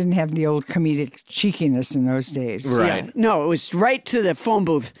 I didn't have the old comedic cheekiness in those days. Right. Yeah. No, it was right to the phone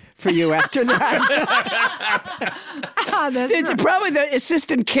booth for you after that. Probably the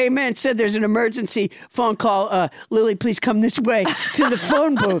assistant came in and said, "There's an emergency phone call. Lily, please come this way to the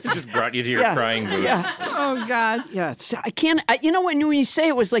phone booth." Just brought you to your crying booth. Yeah. Oh God. Yeah. I can't. When you say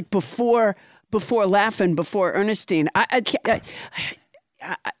it was like before Laugh-In, before Ernestine,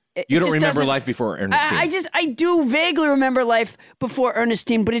 you don't remember life before Ernestine. I do vaguely remember life before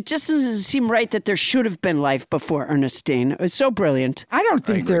Ernestine, but it just doesn't seem right that there should have been life before Ernestine. It's so brilliant. I don't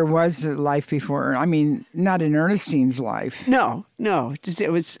think there was a life before. I mean, not in Ernestine's life. No.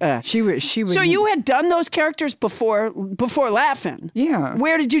 It was. She would. So you had done those characters before Laugh-In. Yeah.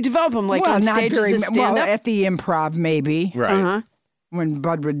 Where did you develop them? Like on stage as a stand-up? Well, at the Improv, maybe. Right. Uh-huh. When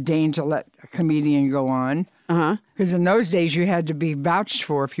Bud would deign to let a comedian go on. Uh-huh. Because in those days, you had to be vouched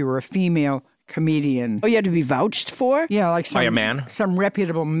for if you were a female comedian. Oh, you had to be vouched for? Yeah, like by a man? Some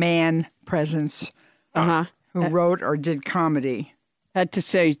reputable man presence who wrote or did comedy. Had to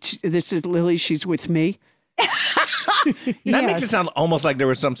say, "This is Lily, she's with me." That makes it sound almost like there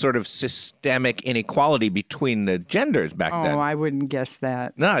was some sort of systemic inequality between the genders back then. Oh, I wouldn't guess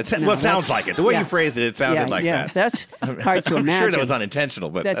that. No, it sounds like it. The way you phrased it, it sounded like that. That's hard to imagine. I'm sure that was unintentional,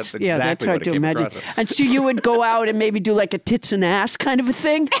 but that's exactly that's hard what it to came imagine. across. And so you would go out and maybe do like a tits and ass kind of a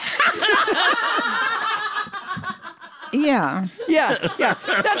thing? Yeah.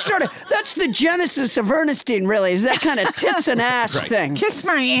 That's the genesis of Ernestine, really, is that kind of tits and ass thing. Kiss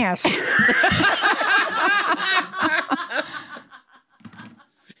my ass.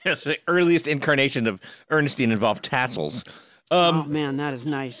 Yes, the earliest incarnation of Ernestine involved tassels. Oh, man, that is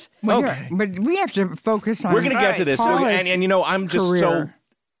nice. Well, okay. But we have to focus on We're going to get to this. Paula's And I'm just career. so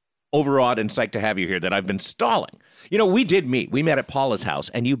overawed and psyched to have you here that I've been stalling. We did meet. We met at Paula's house,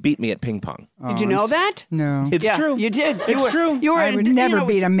 and you beat me at ping pong. Did you know that? No. It's true. You did. It's true. You were, I would never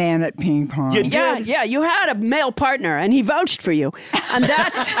beat a man at ping pong. You did. Yeah, you had a male partner, and he vouched for you. And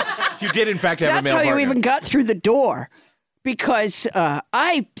that's... You did, in fact, have a That's male how partner. you even got through the door. because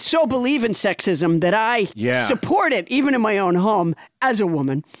I so believe in sexism that I support it, even in my own home, as a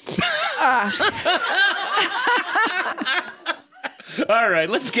woman. All right,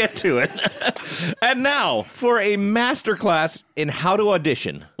 let's get to it. And now, for a masterclass in how to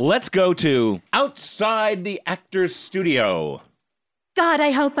audition, let's go to Outside the Actors Studio. God,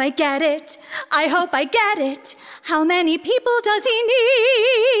 I hope I get it. I hope I get it. How many people does he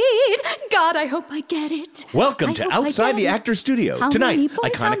need? God, I hope I get it. Welcome to Outside the Actors Studio. How Tonight, many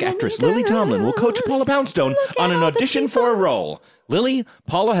boys, iconic how actress many Lily Tomlin will coach Paula Poundstone on an audition for a role. Lily,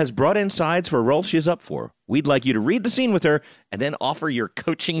 Paula has brought in sides for a role she is up for. We'd like you to read the scene with her and then offer your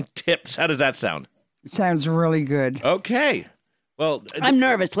coaching tips. How does that sound? It sounds really good. Okay. Well, I'm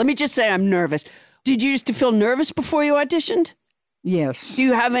nervous. Let me just say I'm nervous. Did you used to feel nervous before you auditioned? Yes. Do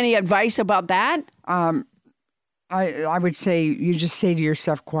you have any advice about that? I would say you just say to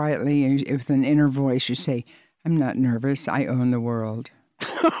yourself quietly, and with an inner voice, you say, I'm not nervous. I own the world.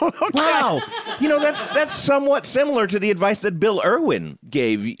 Wow. You know, that's somewhat similar to the advice that Bill Irwin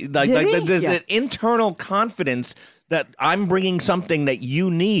gave. The internal confidence that I'm bringing something that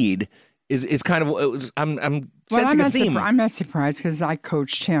you need is kind of, I'm sensing a theme. I'm not surprised because I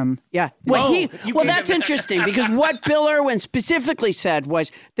coached him. Yeah. Well, that's interesting because what Bill Irwin specifically said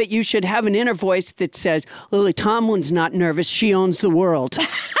was that you should have an inner voice that says, Lily Tomlin's not nervous. She owns the world.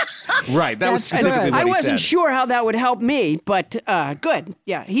 Right. That was specifically what I he wasn't said. sure how that would help me, but good.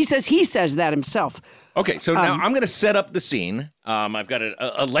 Yeah. He says that himself. Okay, so now I'm going to set up the scene. I've got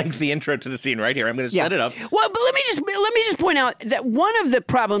a lengthy intro to the scene right here. I'm going to set it up. Well, but let me just point out that one of the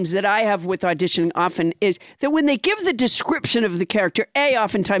problems that I have with auditioning often is that when they give the description of the character, A,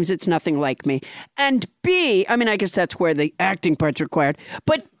 oftentimes it's nothing like me, and B, I mean, I guess that's where the acting part's required,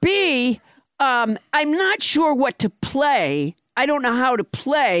 but B, I'm not sure what to play. I don't know how to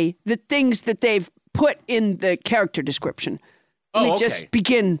play the things that they've put in the character description. Let me just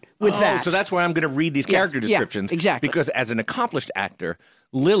begin with that. So that's why I'm going to read these character descriptions. Yeah, exactly. Because as an accomplished actor,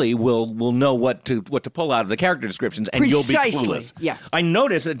 Lily will know what to pull out of the character descriptions, and you'll be clueless. Yeah. I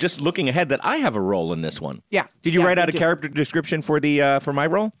noticed just looking ahead that I have a role in this one. Yeah. Did you write out a character description for for my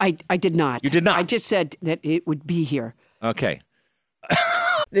role? I did not. You did not. I just said that it would be here. Okay.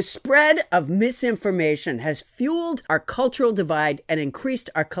 The spread of misinformation has fueled our cultural divide and increased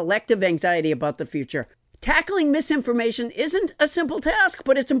our collective anxiety about the future. Tackling misinformation isn't a simple task,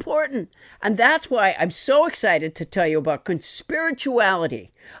 but it's important. And that's why I'm so excited to tell you about Conspirituality,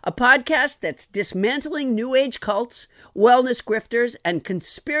 a podcast that's dismantling New Age cults, wellness grifters, and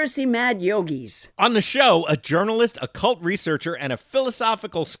conspiracy-mad yogis. On the show, a journalist, a cult researcher, and a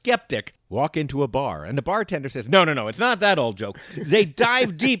philosophical skeptic walk into a bar, and the bartender says, no, it's not that old joke. They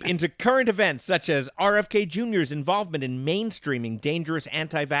dive deep into current events, such as RFK Jr.'s involvement in mainstreaming dangerous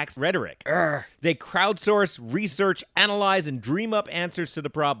anti-vax rhetoric. They crowdsource, research, analyze, and dream up answers to the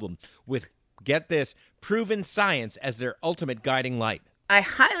problem with, get this, proven science as their ultimate guiding light. I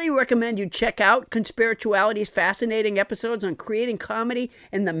highly recommend you check out Conspirituality's fascinating episodes on creating comedy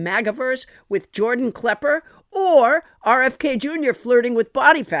in the MAGAverse with Jordan Klepper or RFK Jr. flirting with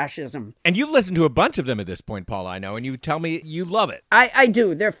body fascism. And you've listened to a bunch of them at this point, Paula, I know, and you tell me you love it. I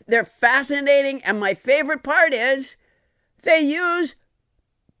do. They're fascinating, and my favorite part is they use,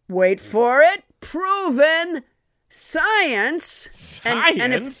 wait for it, proven science.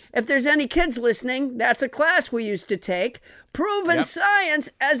 And if there's any kids listening, that's a class we used to take. Proven science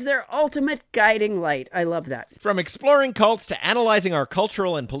as their ultimate guiding light. I love that. From exploring cults to analyzing our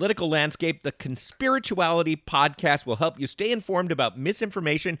cultural and political landscape, the Conspirituality podcast will help you stay informed about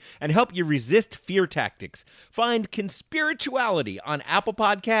misinformation and help you resist fear tactics. Find Conspirituality on Apple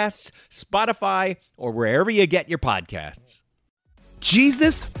Podcasts, Spotify, or wherever you get your podcasts.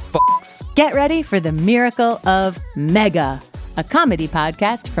 Jesus fucks. Get ready for the miracle of Mega, a comedy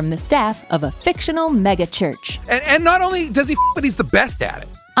podcast from the staff of a fictional mega church. And not only does he but he's the best at it.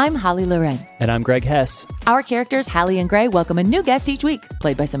 I'm Holly Loren. And I'm Greg Hess. Our characters, Hallie and Gray, welcome a new guest each week,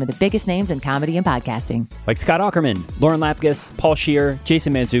 played by some of the biggest names in comedy and podcasting. Like Scott Aukerman, Lauren Lapkus, Paul Scheer,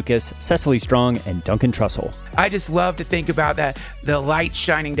 Jason Mantzoukas, Cecily Strong, and Duncan Trussell. I just love to think about that, the light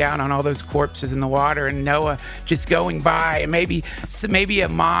shining down on all those corpses in the water and Noah just going by and maybe a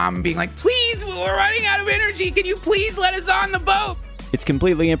mom being like, please, we're running out of energy. Can you please let us on the boat? It's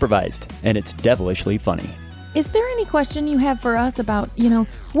completely improvised, and it's devilishly funny. Is there any question you have for us about,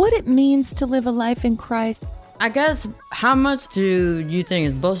 what it means to live a life in Christ? I guess, how much do you think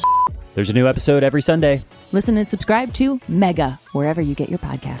is bullshit? There's a new episode every Sunday. Listen and subscribe to Mega, wherever you get your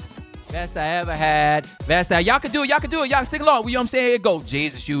podcasts. Best I ever had. Best I... Y'all can do it. Y'all sing along. You know what I'm saying? It go,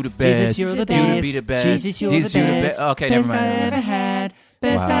 Jesus, you the best. Jesus, you're the best. You to be the best. Jesus, you're the best. Okay, best never mind. I ever had.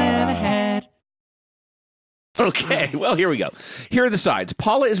 Best I ever had. Okay, well, here we go. Here are the sides.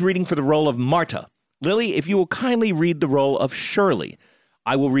 Paula is reading for the role of Marta. Lily, if you will kindly read the role of Shirley.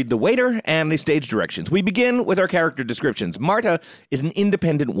 I will read the waiter and the stage directions. We begin with our character descriptions. Marta is an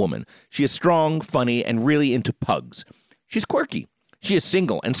independent woman. She is strong, funny, and really into pugs. She's quirky. She is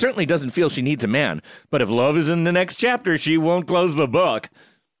single and certainly doesn't feel she needs a man. But if love is in the next chapter, she won't close the book.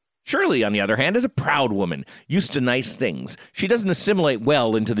 Shirley, on the other hand, is a proud woman, used to nice things. She doesn't assimilate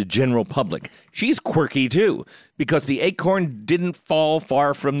well into the general public. She's quirky, too, because the acorn didn't fall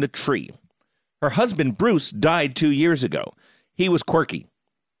far from the tree. Her husband, Bruce, died 2 years ago. He was quirky.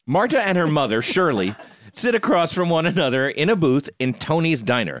 Marta and her mother, Shirley, sit across from one another in a booth in Tony's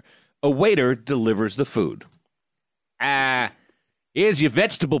Diner. A waiter delivers the food. Here's your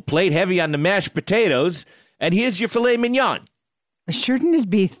vegetable plate heavy on the mashed potatoes, and here's your filet mignon. Shouldn't it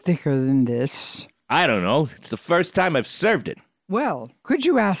be thicker than this? I don't know. It's the first time I've served it. Well, could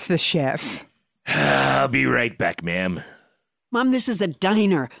you ask the chef? I'll be right back, ma'am. Mom, this is a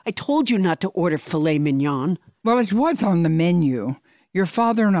diner. I told you not to order filet mignon. Well, it was on the menu. Your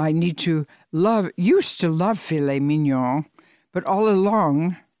father and I used to love filet mignon, but all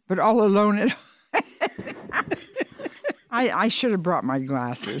alone at I should have brought my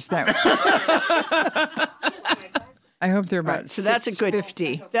glasses. I hope they're about so that's a good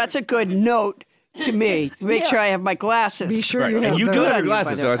 $6.50. That's a good note to me to make sure I have my glasses. Be sure Right. you have And you those. do have your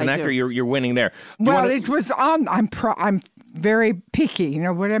glasses, so as an actor, you're winning there. Well, it was on. I'm very picky. You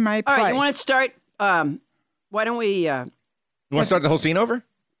know, what am I? All right, you want to start? Why don't we? You want to start the whole scene over? Do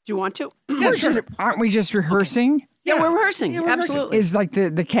you want to? Yeah, sure. Aren't we just rehearsing? Okay. Yeah, we're rehearsing. Absolutely. Is like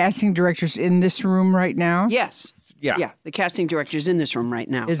the casting director's in this room right now? Yes. Yeah. Yeah. The casting director's in this room right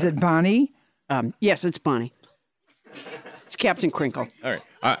now. Is it Bonnie? Yes, it's Bonnie. It's Captain Crinkle. All right.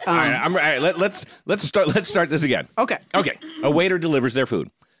 All right. Let's start this again. Okay. Okay. A waiter delivers their food.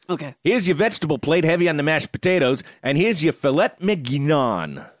 Okay. Here's your vegetable plate heavy on the mashed potatoes, and here's your filet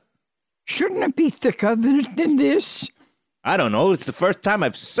mignon. Shouldn't it be thicker than this? I don't know. It's the first time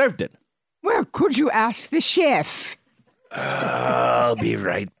I've served it. Well, could you ask the chef? I'll be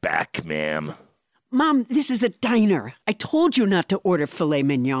right back, ma'am. Mom, this is a diner. I told you not to order filet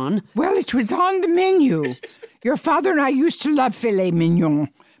mignon. Well, it was on the menu. Your father and I used to love filet mignon,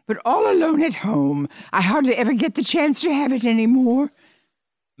 but all alone at home, I hardly ever get the chance to have it anymore.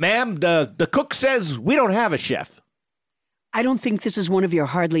 Ma'am, the cook says we don't have a chef. I don't think this is one of your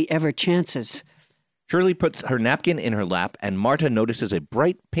hardly ever chances. Shirley puts her napkin in her lap, and Marta notices a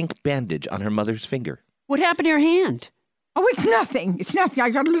bright pink bandage on her mother's finger. What happened to your hand? Oh, it's nothing. It's nothing. I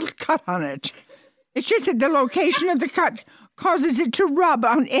got a little cut on it. It's just that the location of the cut causes it to rub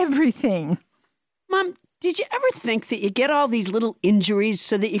on everything. Mom, did you ever think that you get all these little injuries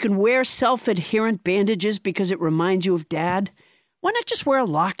so that you can wear self-adherent bandages because it reminds you of Dad? Why not just wear a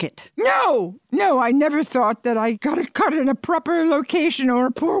locket? No, I never thought that I got a cut in a proper location or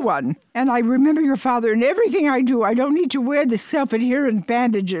a poor one. And I remember your father in everything I do. I don't need to wear the self-adherent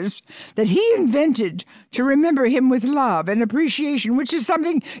bandages that he invented to remember him with love and appreciation, which is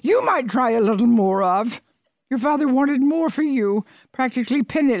something you might try a little more of. Your father wanted more for you, practically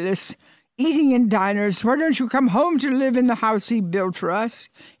penniless, eating in diners. Why don't you come home to live in the house he built for us?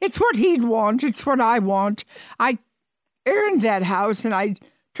 It's what he'd want. It's what I want. I earned that house, and I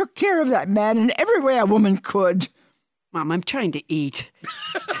took care of that man in every way a woman could. Mom, I'm trying to eat.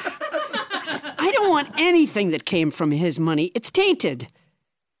 I don't want anything that came from his money. It's tainted.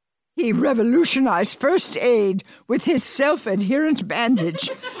 He revolutionized first aid with his self-adherent bandage.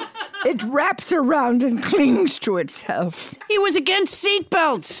 It wraps around and clings to itself. He was against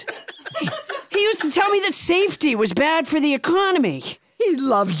seatbelts. He used to tell me that safety was bad for the economy. He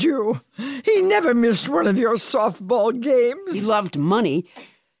loved you. He never missed one of your softball games. He loved money.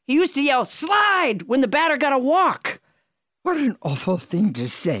 He used to yell, "Slide!" when the batter got a walk. What an awful thing to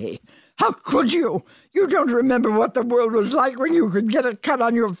say. How could you? You don't remember what the world was like when you could get a cut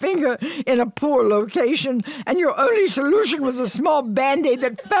on your finger in a poor location, and your only solution was a small Band-Aid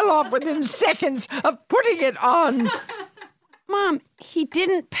that fell off within seconds of putting it on. Mom, he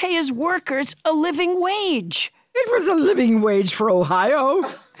didn't pay his workers a living wage. It was a living wage for Ohio.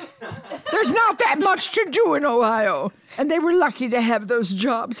 There's not that much to do in Ohio, and they were lucky to have those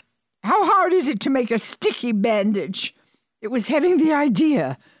jobs. How hard is it to make a sticky bandage? It was having the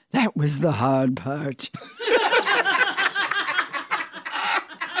idea. That was the hard part.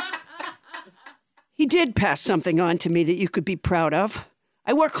 He did pass something on to me that you could be proud of.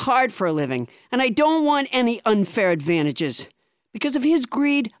 I work hard for a living, and I don't want any unfair advantages. Because of his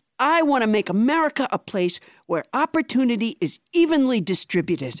greed, I want to make America a place where opportunity is evenly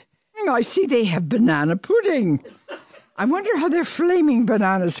distributed. I see they have banana pudding. I wonder how their flaming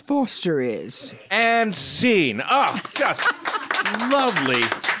bananas Foster is. And scene. Oh, just lovely.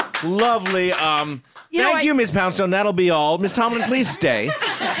 Lovely. Thank you, Ms. Poundstone. That'll be all. Ms. Tomlin, please stay.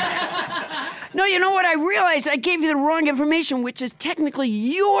 No, you know what? I realized I gave you the wrong information, which is technically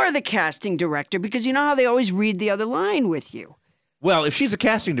you're the casting director, because you know how they always read the other line with you. Well, if she's a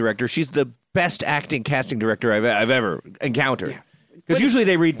casting director, she's the best acting casting director I've ever encountered. Because usually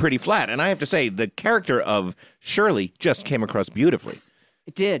they read pretty flat. And I have to say, the character of Shirley just came across beautifully.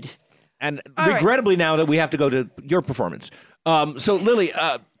 It did. And regrettably now that we have to go to your performance. So, Lily,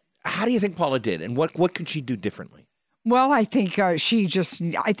 how do you think Paula did? And what could she do differently? Well, I think I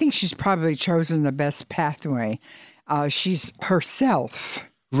think she's probably chosen the best pathway. She's herself.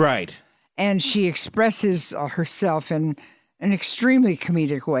 Right. And she expresses herself in an extremely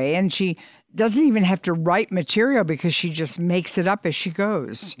comedic way. And she doesn't even have to write material because she just makes it up as she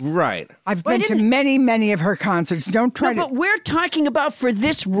goes. Right. I've been to many, many of her concerts. Don't try to... But we're talking about for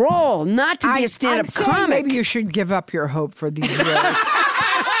this role, not to be a stand-up comic. Maybe you should give up your hope for these roles.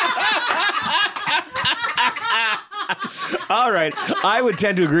 All right. I would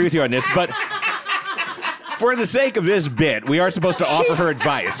tend to agree with you on this, but for the sake of this bit, we are supposed to offer her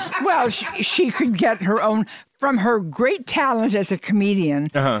advice. Well, she could get her own... From her great talent as a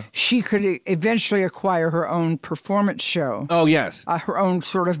comedian, she could eventually acquire her own performance show. Oh, yes. Her own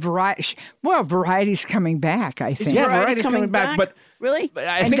sort of variety. Well, variety's coming back, I think. Yeah, variety's coming back. But really?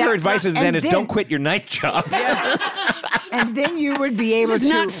 I think her advice is then don't quit your night job. And then you would be able to... This is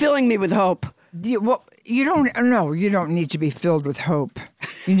not filling me with hope. You don't need to be filled with hope.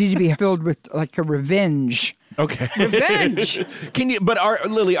 You need to be filled with like a revenge. Okay. Revenge.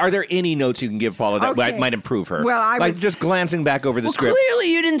 Lily, are there any notes you can give Paula that might improve her? Well, just glancing back over the script.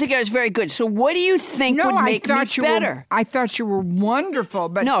 Clearly you didn't think I was very good. So what do you think would make me better? I thought you were wonderful,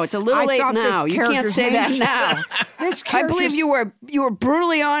 but no, it's a little late now. You can't say that now. I believe you were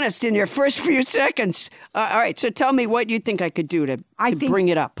brutally honest in your first few seconds. All right, so tell me what you think I could do to bring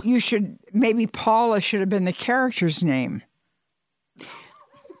it up. Maybe Paula should have been the character's name.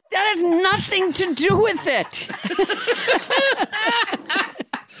 That has nothing to do with it.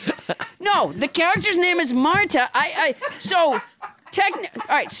 No, the character's name is Marta. All right, so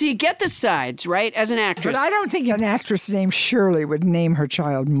you get the sides, right, as an actress. But I don't think an actress named Shirley would name her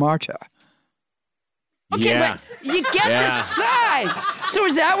child Marta. Okay, but you get the sides. So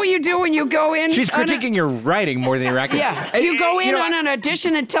is that what you do when you go in? She's critiquing your writing more than your acting. Yeah. Do you go in on an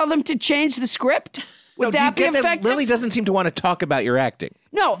audition and tell them to change the script? Would that be effective? Lily doesn't seem to want to talk about your acting.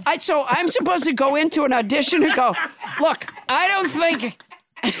 No, so I'm supposed to go into an audition and go, look, I don't think...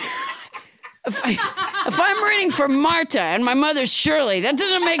 If I'm reading for Marta and my mother's Shirley, that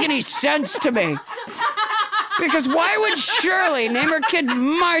doesn't make any sense to me. Because why would Shirley name her kid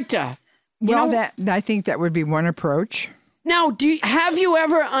Marta? I think that would be one approach. Now, have you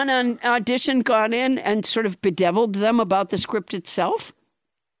ever on an audition gone in and sort of bedeviled them about the script itself?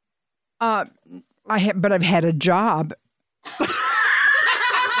 But I've had a job.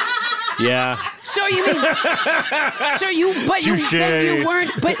 Yeah. So you mean?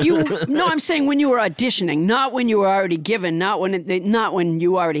 No, I'm saying when you were auditioning, not when you were already given, not when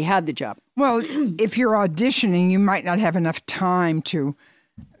you already had the job. Well, if you're auditioning, you might not have enough time to,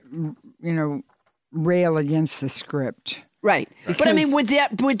 rail against the script. Right. But I mean, would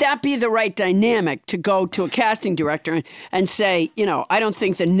that be the right dynamic to go to a casting director and say, I don't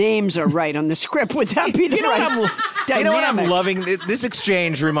think the names are right on the script? Would that be the right dynamic? You know what I'm loving? This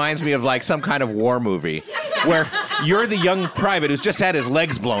exchange reminds me of like some kind of war movie where you're the young private who's just had his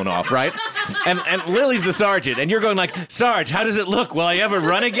legs blown off, right? And Lily's the sergeant, and you're going like, Sarge, how does it look? Will I ever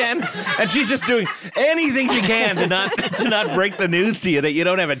run again? And she's just doing anything she can to not break the news to you that you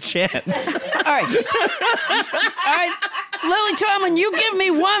don't have a chance. All right. Lily Tomlin, you give me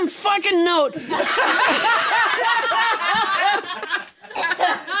one fucking note.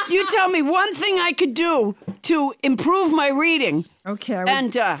 You tell me one thing I could do to improve my reading. Okay.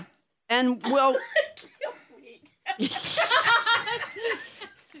 And we'll...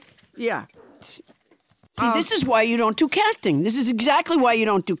 Yeah. See, this is why you don't do casting. This is exactly why you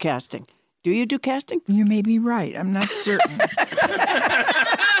don't do casting. Do you do casting? You may be right. I'm not certain.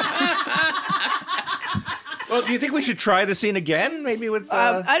 Well, do you think we should try the scene again? Maybe with...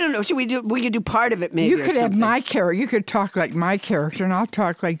 I don't know. We could do part of it maybe. You could have my character. You could talk like my character, and I'll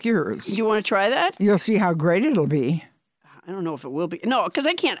talk like yours. Do you want to try that? You'll see how great it'll be. I don't know if it will be. No, because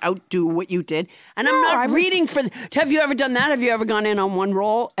I can't outdo what you did. And I'm not reading for... Have you ever done that? Have you ever gone in on one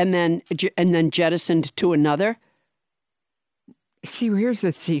role and then jettisoned to another? See, here's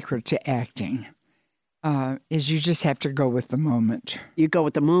the secret to acting. is you just have to go with the moment. You go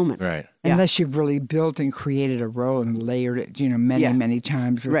with the moment. Right. Unless you've really built and created a role and layered it, many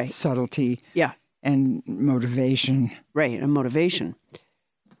times with subtlety and motivation. Right, and motivation.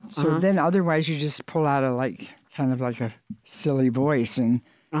 So then otherwise you just pull out kind of like a silly voice and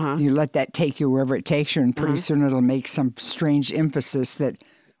you let that take you wherever it takes you, and pretty soon it'll make some strange emphasis that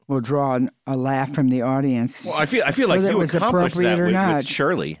will draw a laugh from the audience. Well, I feel like you accomplished that with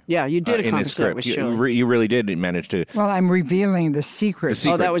Shirley. Yeah, you did accomplish that with Shirley. You really did manage to. Well, I'm revealing the secret.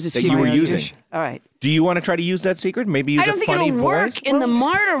 Oh, that was a secret that you were using. All right. Do you want to try to use that secret? Maybe use a funny voice? I don't think it'll work in the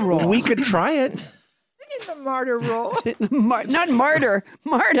martyr role. We could try it. In the martyr role. Not martyr,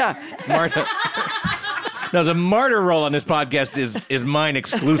 Marta. Marta. No, the martyr role on this podcast is mine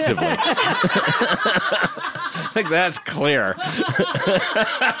exclusively. I think that's clear.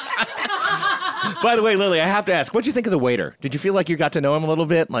 By the way, Lily, I have to ask, what did you think of the waiter? Did you feel like you got to know him a little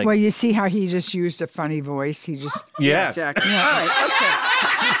bit? Well, you see how he just used a funny voice? He just... Yeah. Exactly. Yeah. All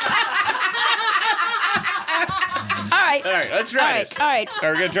right, okay. All right, let's try this. All right.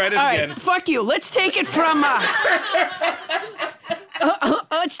 We're going to try this again. Fuck you. Let's take it from...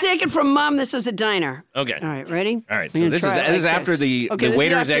 let's take it from Mom. This is a diner. Okay. All right, ready? All right, so this is after the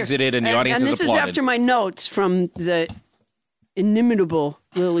waiters exited and the audience is applauded. And this is after my notes from the inimitable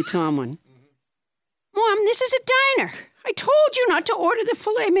Lily Tomlin. Mom, this is a diner. I told you not to order the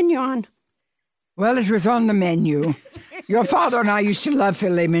filet mignon. Well, it was on the menu. Your father and I used to love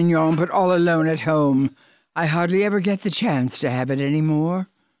filet mignon, but all alone at home. I hardly ever get the chance to have it anymore.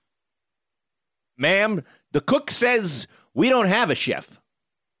 Ma'am, the cook says we don't have a chef.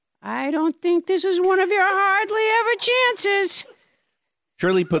 I don't think this is one of your hardly ever chances.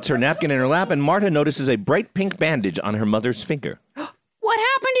 Shirley puts her napkin in her lap, and Marta notices a bright pink bandage on her mother's finger. What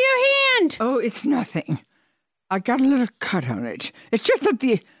happened to your hand? Oh, it's nothing. I got a little cut on it. It's just that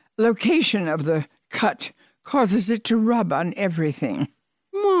the location of the cut causes it to rub on everything.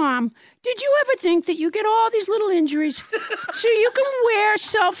 Mom, did you ever think that you get all these little injuries so you can wear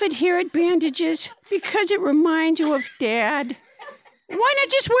self-adherent bandages because it reminds you of Dad? Why not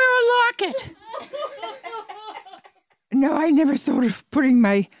just wear a locket? No, I never thought of putting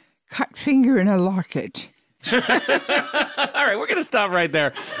my cut finger in a locket. All right, we're going to stop right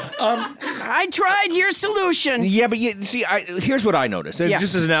there. I tried your solution. Yeah, but here's what I noticed.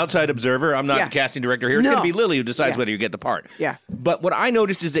 Just as an outside observer, I'm not the casting director here. It's going to be Lily who decides whether you get the part. Yeah. But what I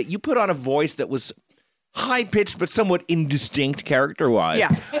noticed is that you put on a voice that was high-pitched but somewhat indistinct character-wise.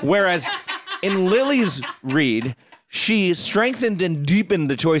 Yeah. Whereas in Lily's read, she strengthened and deepened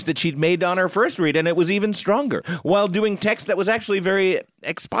the choice that she'd made on her first read, and it was even stronger, while doing text that was actually very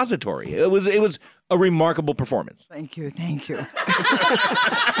expository. It was a remarkable performance. Thank you.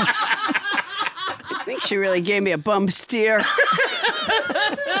 I think she really gave me a bum steer.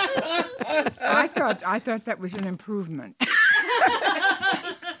 I thought that was an improvement.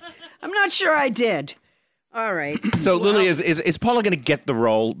 I'm not sure I did. All right. So, Lily, is Paula going to get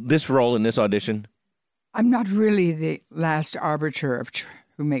this role in this audition? I'm not really the last arbiter of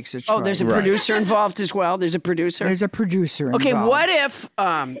who makes a choice. Oh, there's a producer involved as well? There's a producer? There's a producer involved. Okay, what if...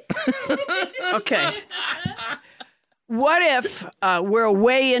 What if we're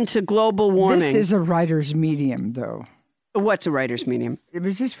way into global warming? This is a writer's medium, though. What's a writer's medium?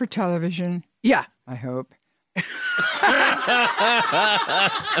 Was this for television? Yeah. I hope.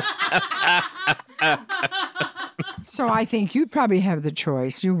 So I think you probably have the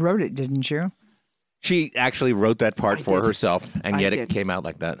choice. You wrote it, didn't you? She actually wrote that part for herself, and yet it came out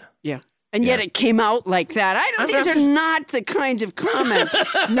like that. Yeah. And yet it came out like that. These are not the kinds of comments.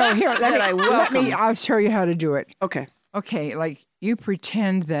 No, here, I welcome. I'll show you how to do it. Okay. Okay, like you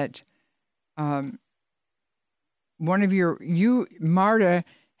pretend that Marta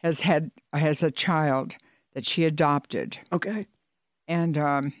has a child that she adopted. Okay.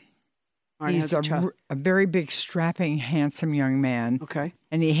 And he's a very big, strapping, handsome young man. Okay.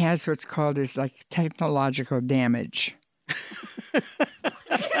 And he has what's called technological damage.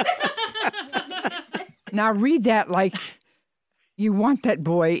 Now read that like you want that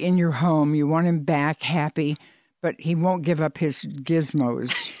boy in your home. You want him back happy, but he won't give up his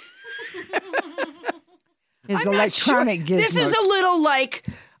gizmos. His electronic gizmos. This is a little like...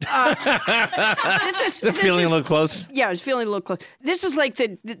 this is feeling a little close. Yeah, I was feeling a little close. This is like the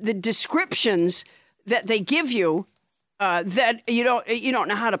descriptions that they give you that you don't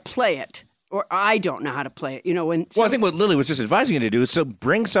know how to play it, or I don't know how to play it. I think what Lily was just advising you to do is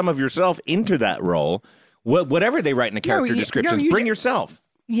bring some of yourself into that role. Whatever they write in the character descriptions, bring yourself.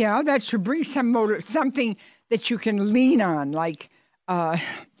 Yeah, that's to bring some motive, something that you can lean on. Like,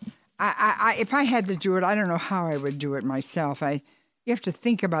 if I had to do it, I don't know how I would do it myself. You have to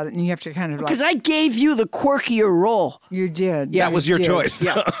think about it, and you have to kind of Because I gave you the quirkier role. You did. Yeah, that was your choice.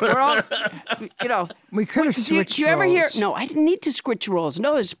 Yeah, we're all, we could have switched Do you ever hear? roles. No, I didn't need to switch roles.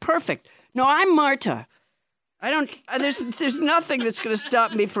 No, it's perfect. No, I'm Marta. I don't. There's nothing that's going to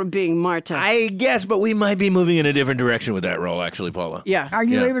stop me from being Marta. I guess, but we might be moving in a different direction with that role, actually, Paula. Yeah. Are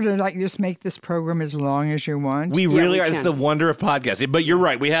you Yeah. able to just make this program as long as you want? We really are. we It's can. the wonder of podcasting. But you're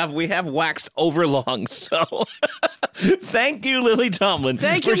right. We have waxed over long. So thank you, Lily Tomlin,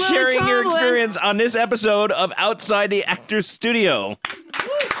 Thank for you, Lily sharing your Tomlin. experience on this episode of Outside the Actors Studio.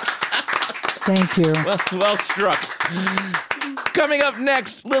 Thank you. Well struck. Coming up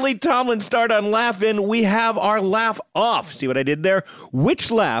next, Lily Tomlin starred on Laugh-In. We have our laugh off. See what I did there? Which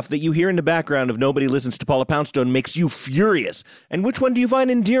laugh that you hear in the background of Nobody Listens to Paula Poundstone makes you furious? And which one do you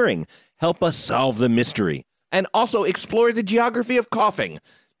find endearing? Help us solve the mystery. And also explore the geography of coughing.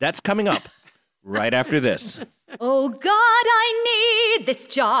 That's coming up right after this. Oh God, I need this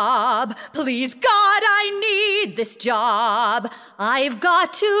job. Please, God, I need this job. I've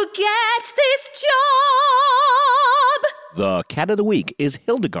got to get this job. The cat of the week is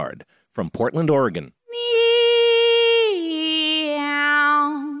Hildegard from Portland, Oregon. Meow.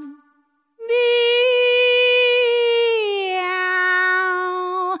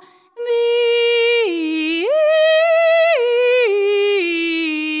 Meow.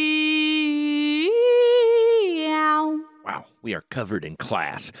 Meow. Wow, we are covered in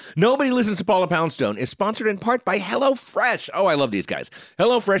class. Nobody Listens to Paula Poundstone is sponsored in part by HelloFresh. Oh, I love these guys.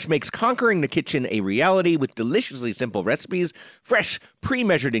 HelloFresh makes conquering the kitchen a reality with deliciously simple recipes, fresh,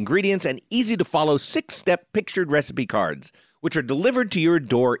 pre-measured ingredients, and easy-to-follow 6-step pictured recipe cards, which are delivered to your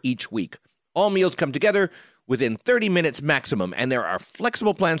door each week. All meals come together within 30 minutes maximum, and there are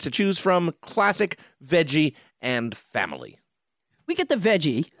flexible plans to choose from: classic, veggie, and family. We get the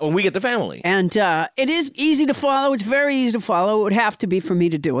veggie. Oh, and we get the family. And it is easy to follow. It's very easy to follow. It would have to be for me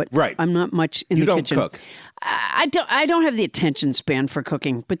to do it. Right. I'm not much in You the don't kitchen. cook. I don't have the attention span for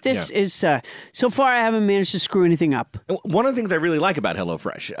cooking. But this is so far I haven't managed to screw anything up. One of the things I really like about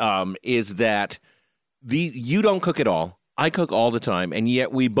HelloFresh is that you don't cook at all. I cook all the time, and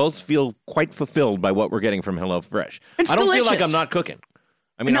yet we both feel quite fulfilled by what we're getting from HelloFresh. It's I don't feel like delicious. I'm not cooking.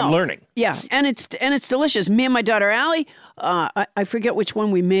 I mean, No. I'm learning. Yeah, and it's delicious. Me and my daughter Allie, I forget which one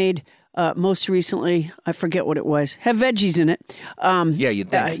we made most recently. I forget what it was. Have veggies in it. Yeah,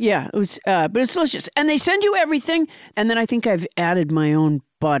 you'd think. Yeah, it was, but it's delicious. And they send you everything. And then I think I've added my own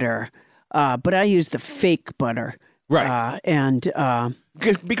butter, but I use the fake butter. Right.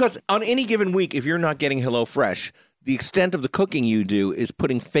 Because on any given week, if you're not getting HelloFresh, the extent of the cooking you do is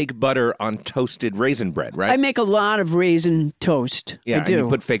putting fake butter on toasted raisin bread, right? I make a lot of raisin toast. Yeah, I and do. you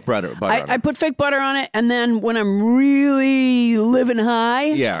put fake butter on I it. put fake butter on it, and then when I'm really living high,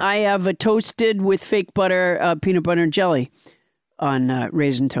 Yeah. I have a toasted with fake butter, peanut butter and jelly on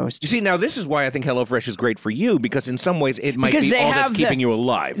raisin toast. You see, now this is why I think HelloFresh is great for you, because in some ways it might Because be they all that's have keeping the- you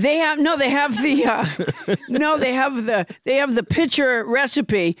alive. They have the they have the picture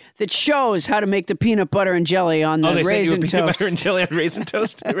recipe that shows how to make the peanut butter and jelly on the they raisin sent you a peanut toast. butter and jelly on raisin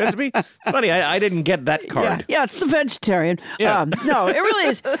toast recipe? Funny, I didn't get that card. Yeah, it's the vegetarian. Yeah. No, it really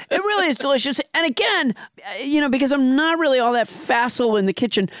is. It really is delicious. And again, because I'm not really all that facile in the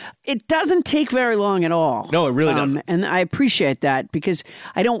kitchen, it doesn't take very long at all. No, it really doesn't. And I appreciate that because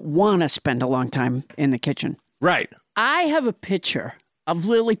I don't want to spend a long time in the kitchen. Right. I have a picture of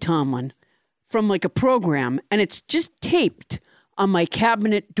Lily Tomlin from like a program, and it's just taped on my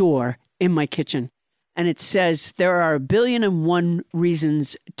cabinet door in my kitchen. And it says, there are 1,000,001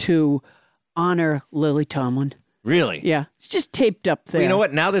 reasons to honor Lily Tomlin. Really? Yeah. It's just taped up there. Well, you know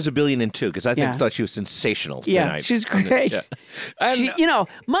what? Now there's 1,000,002 because I Yeah. thought she was sensational Yeah, tonight. she's great. Yeah. And- She,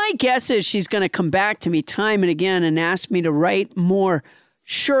 my guess is she's going to come back to me time and again and ask me to write more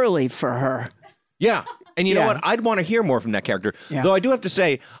Shirley for her. Yeah. And you know Yeah. what? I'd want to hear more from that character. Yeah. Though I do have to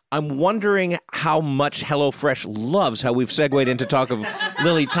say, I'm wondering how much HelloFresh loves how we've segued into talk of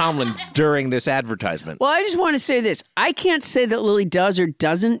Lily Tomlin during this advertisement. Well, I just want to say this. I can't say that Lily does or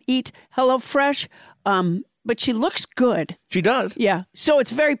doesn't eat HelloFresh, but she looks good. She does. Yeah. So it's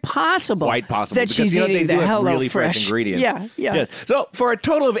very possible. Quite possible. that because, she's they eating do the have really HelloFresh. fresh ingredients. Yeah. Yes. So for a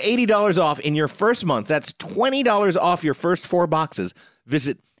total of $80 off in your first month, that's $20 off your first 4 boxes.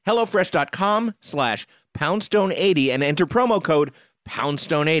 Visit HelloFresh.com/Poundstone80 and enter promo code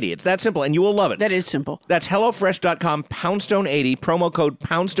Poundstone80. It's that simple, and you will love it. That is simple. That's HelloFresh.com/Poundstone80, promo code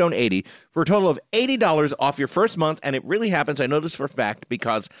Poundstone80 for a total of $80 off your first month. And it really happens. I know this for a fact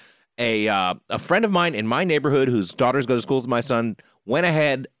because a friend of mine in my neighborhood whose daughters go to school with my son went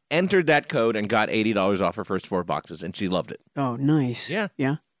ahead, entered that code, and got $80 off her first 4 boxes, and she loved it. Oh, nice. Yeah.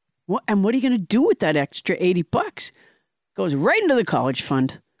 Yeah. And what are you going to do with that extra $80? Goes right into the college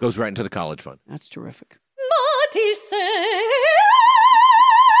fund. Goes right into the college fund. That's terrific. Mati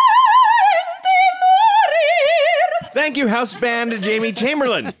Thank you, house band Jamie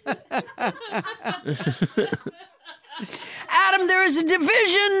Chamberlain. Adam, there is a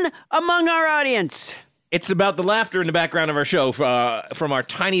division among our audience. It's about the laughter in the background of our show from our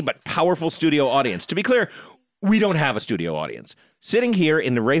tiny but powerful studio audience. To be clear, we don't have a studio audience. Sitting here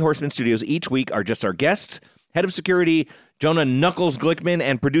in the Ray Horseman Studios each week are just our guests, head of security Jonah Knuckles Glickman,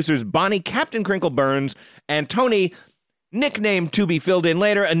 and producers Bonnie Captain Crinkle Burns and Tony, nicknamed to be filled in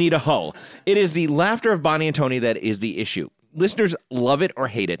later, Anita Hull. It is the laughter of Bonnie and Tony that is the issue. Listeners love it or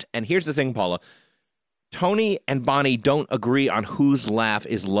hate it. And here's the thing, Paula. Tony and Bonnie don't agree on whose laugh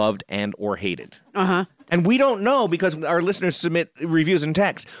is loved and or hated. Uh-huh. And we don't know, because our listeners submit reviews and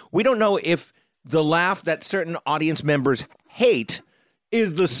text, we don't know if the laugh that certain audience members hate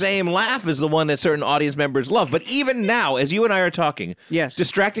is the same laugh as the one that certain audience members love. But even now, as you and I are talking, yes,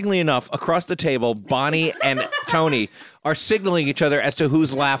 distractingly enough, across the table, Bonnie and Tony are signaling each other as to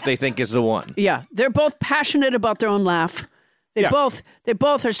whose laugh they think is the one. Yeah, they're both passionate about their own laugh. They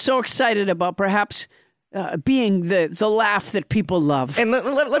both are so excited about perhaps being the laugh that people love. And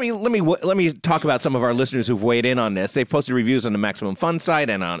let me talk about some of our listeners who've weighed in on this. They've posted reviews on the Maximum Fun site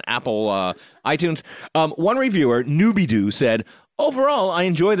and on Apple iTunes. One reviewer, Noobidoo, said, "Overall, I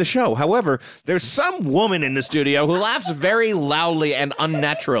enjoy the show. However, there's some woman in the studio who laughs very loudly and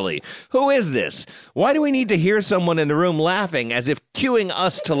unnaturally. Who is this? Why do we need to hear someone in the room laughing as if cueing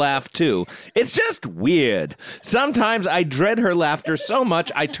us to laugh too? It's just weird. Sometimes I dread her laughter so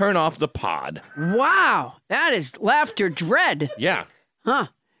much I turn off the pod." Wow, that is laughter dread. Yeah. Huh.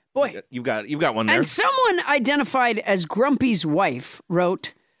 Boy. You've got one there. And someone identified as Grumpy's wife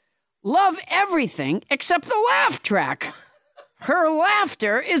wrote, "Love everything except the laugh track. Her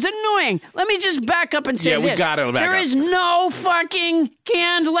laughter is annoying." Let me just back up and say this. Yeah, we got to back up. There is no fucking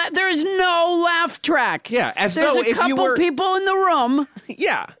canned there is no laugh track. Yeah, as There's though a if you couple were... people in the room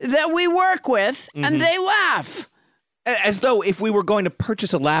yeah, that we work with, and they laugh. As though if we were going to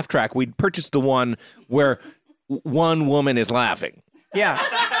purchase a laugh track, we'd purchase the one where one woman is laughing. Yeah.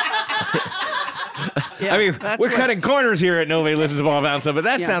 I mean, we're cutting corners here at Nobody Listens to Paula Poundstone, but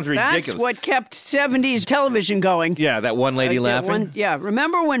that sounds ridiculous. That's what kept 70s television going. Yeah, that one lady laughing.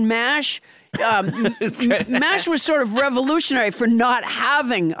 Remember when MASH? MASH was sort of revolutionary for not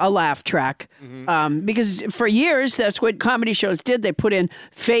having a laugh track, because for years that's what comedy shows did. They put in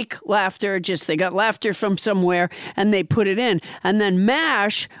fake laughter, they got laughter from somewhere and they put it in. And then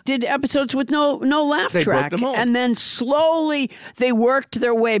MASH did episodes with no laugh track, and then slowly they worked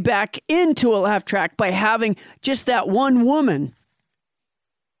their way back into a laugh track by having just that one woman.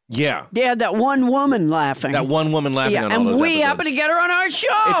 Yeah. They had that one woman laughing. That one woman laughing on all those and we episodes. happen to get her on our show.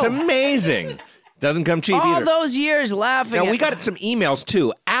 It's amazing. Doesn't come cheap all either. Those years laughing. Now, we got some emails,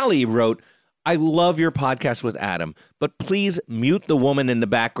 too. Allie wrote, "I love your podcast with Adam, but please mute the woman in the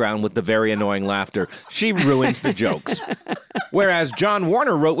background with the very annoying laughter. She ruins the jokes." Whereas John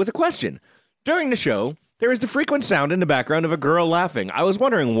Warner wrote with a question. "During the show, there is the frequent sound in the background of a girl laughing. I was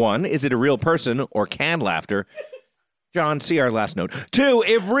wondering, 1, is it a real person or canned laughter? John, see our last note. 2,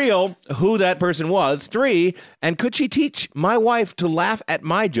 if real, who that person was. 3, and could she teach my wife to laugh at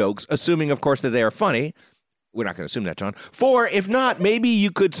my jokes, assuming, of course, that they are funny? We're not going to assume that, John. 4, if not, maybe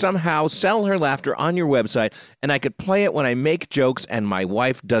you could somehow sell her laughter on your website, and I could play it when I make jokes and my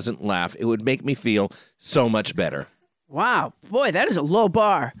wife doesn't laugh. It would make me feel so much better." Wow. Boy, that is a low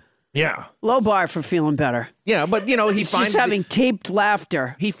bar. Yeah. Low bar for feeling better. Yeah, but, he He's finds... just having taped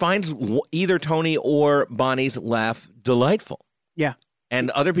laughter. He finds either Tony or Bonnie's laugh delightful. Yeah.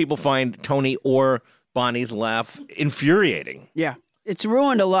 And other people find Tony or Bonnie's laugh infuriating. Yeah. It's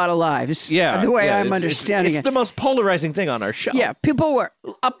ruined a lot of lives. Yeah. The way I'm understanding it. It's the most polarizing thing on our show. Yeah. People were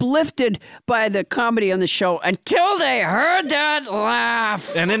uplifted by the comedy on the show until they heard that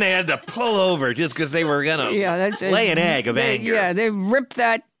laugh. And then they had to pull over just because they were going to lay an egg of anger. Yeah. They ripped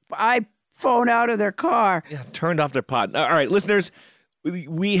that iPhone out of their car. Yeah. Turned off their pod. All right, listeners.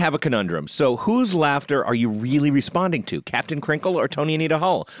 We have a conundrum. So whose laughter are you really responding to? Captain Crinkle or Tony Anita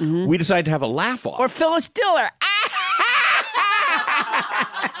Hull? We decided to have a laugh off. Or Phyllis Diller.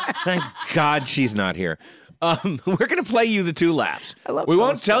 Thank God she's not here. We're going to play you the 2 laughs. We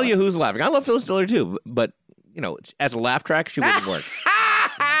won't tell you who's laughing. I love Phyllis Diller too, but, as a laugh track, she wouldn't work.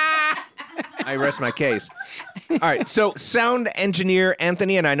 I rest my case. All right, so sound engineer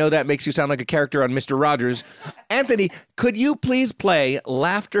Anthony, and I know that makes you sound like a character on Mr. Rogers. Anthony, could you please play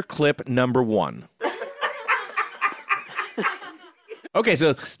laughter clip number 1? Okay,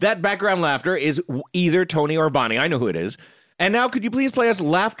 so that background laughter is either Tony or Bonnie. I know who it is. And now could you please play us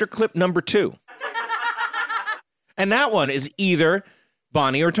laughter clip number 2? And that one is either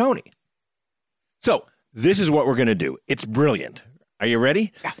Bonnie or Tony. So this is what we're going to do. It's brilliant. Are you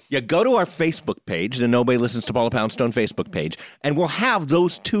ready? Yeah. You go to our Facebook page, the Nobody Listens to Paula Poundstone Facebook page, and we'll have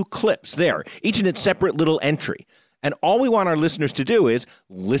those 2 clips there, each in its separate little entry. And all we want our listeners to do is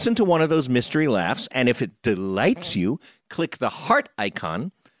listen to one of those mystery laughs, and if it delights you, click the heart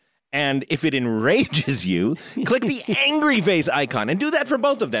icon. And if it enrages you, click the angry face icon, and do that for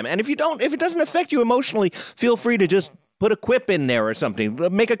both of them. And if it doesn't affect you emotionally, feel free to just put a quip in there or something,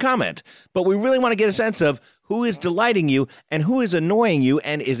 make a comment. But we really want to get a sense of who is delighting you and who is annoying you,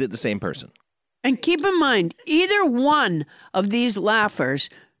 and is it the same person? And keep in mind, either one of these laughers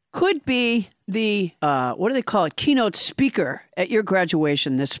could be the, what do they call it, keynote speaker at your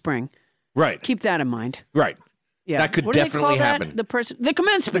graduation this spring. Right. Keep that in mind. Right. Yeah. That could What do they definitely call that? happen. The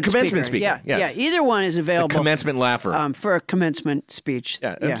commencement speaker. Yeah, yes. Yeah, either one is available. The commencement laugher. For a commencement speech.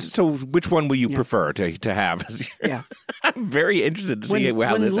 Yeah. So which one will you prefer to have? Yeah. I'm very interested to see how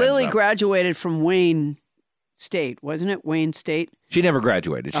when this Lily ends up. graduated from Wayne State, wasn't it? Wayne State? She never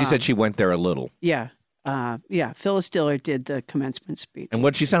graduated. She said she went there a little. Yeah. Phyllis Diller did the commencement speech. And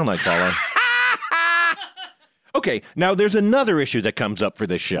what'd she sound like, Paula? Okay, now there's another issue that comes up for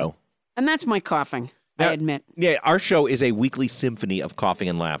this show. And that's my coughing, I admit. Yeah, our show is a weekly symphony of coughing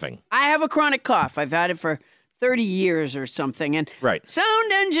and laughing. I have a chronic cough. I've had it for 30 years or something. And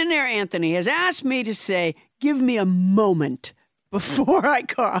sound engineer Anthony has asked me to say, give me a moment before I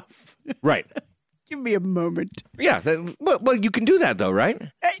cough. Right. Give me a moment. Yeah, well, you can do that, though, right?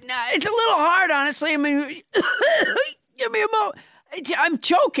 It's a little hard, honestly. I mean, give me a moment. I'm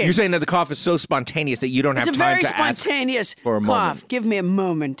choking. You're saying that the cough is so spontaneous that you don't have time to ask It's a very spontaneous for a cough. moment. Give me a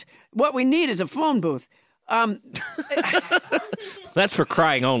moment. What we need is a phone booth. That's for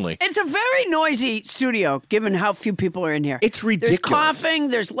crying only. It's a very noisy studio, given how few people are in here. It's ridiculous. There's coughing,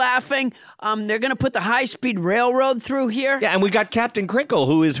 there's laughing. They're going to put the high-speed railroad through here. Yeah, and we got Captain Crinkle,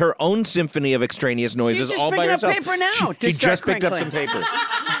 who is her own symphony of extraneous noises She's just all by picking up herself. paper now to She start just picked up some crinkling. paper.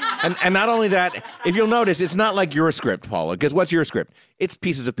 And not only that, if you'll notice, it's not like your script, Paula, because what's your script? It's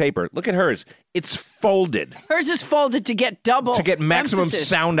pieces of paper. Look at hers. It's folded. Hers is folded to get double To get maximum emphasis.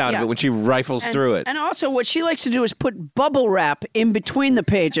 sound out of it when she rifles through it. And also, what she likes to do is put bubble wrap in between the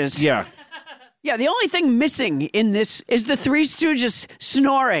pages. Yeah. Yeah, the only thing missing in this is the Three Stooges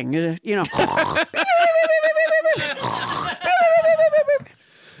snoring.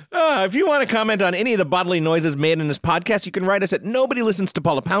 If you want to comment on any of the bodily noises made in this podcast, you can write us at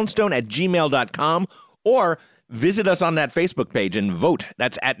nobodylistens2paulapoundstone@gmail.com or visit us on that Facebook page and vote.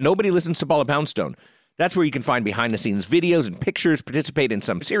 That's at Nobody Listens to Paula Poundstone. That's where you can find behind-the-scenes videos and pictures, participate in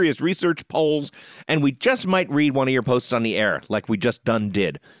some serious research polls, and we just might read one of your posts on the air, like we just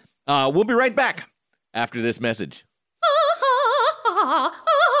did. We'll be right back after this message.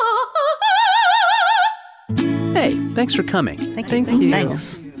 Hey, thanks for coming. Thank you.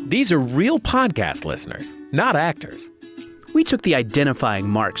 Thanks. These are real podcast listeners, not actors. We took the identifying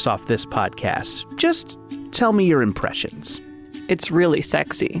marks off this podcast. Just tell me your impressions. It's really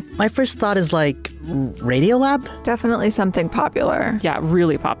sexy. My first thought is like Radiolab? Definitely something popular. Yeah,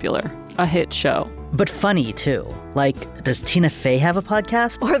 really popular. A hit show. But funny too. Like, does Tina Fey have a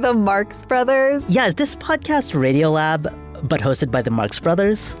podcast? Or the Marx Brothers? Yeah, is this podcast Radiolab, but hosted by the Marx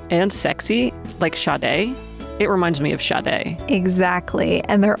Brothers? And sexy, like Sade. It reminds me of Sade. Exactly.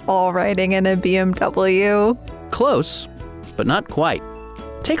 And they're all riding in a BMW. Close, but not quite.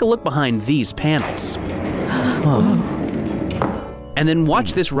 Take a look behind these panels. Whoa. And then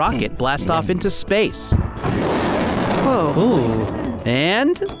watch this rocket blast off into space. Whoa. Ooh.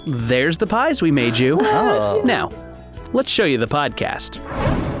 And there's the pies we made you. Oh. Now, let's show you the podcast.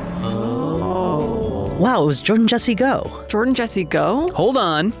 Oh. Wow, it was Jordan Jesse Go. Jordan Jesse Go? Hold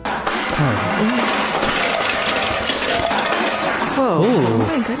on. Whoa. Ooh. Oh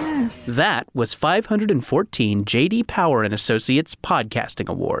my goodness. That was 514 J.D. Power and Associates Podcasting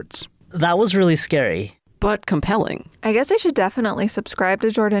Awards. That was really scary. But compelling. I guess I should definitely subscribe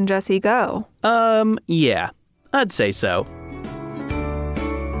to Jordan Jesse Go. Yeah, I'd say so.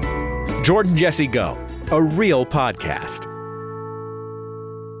 Jordan Jesse Go, a real podcast.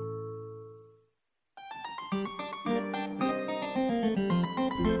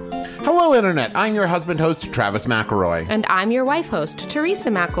 Hello, Internet. I'm your husband host, Travis McElroy. And I'm your wife host, Teresa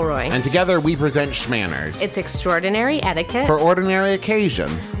McElroy. And together we present Schmanners. It's extraordinary etiquette. For ordinary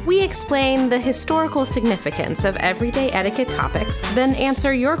occasions. We explain the historical significance of everyday etiquette topics, then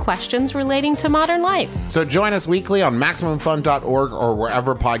answer your questions relating to modern life. So join us weekly on MaximumFun.org or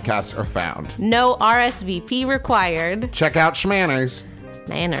wherever podcasts are found. No RSVP required. Check out Schmanners.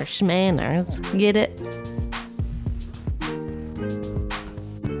 Schmanners. Get it?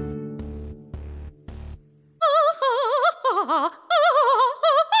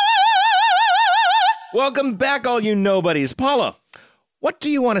 Welcome back, all you nobodies. Paula, what do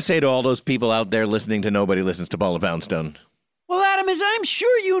you want to say to all those people out there listening to Nobody Listens to Paula Poundstone? Well, Adam, as I'm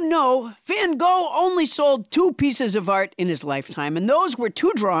sure you know, Van Gogh only sold 2 pieces of art in his lifetime, and those were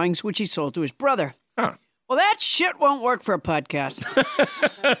 2 drawings which he sold to his brother. Huh. Well, that shit won't work for a podcast.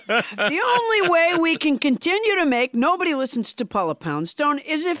 The only way we can continue to make Nobody Listens to Paula Poundstone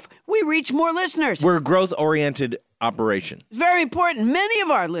is if we reach more listeners. We're a growth-oriented operation. Very important. Many of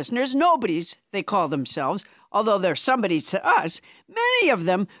our listeners, nobodies, they call themselves, although they're somebodies to us, many of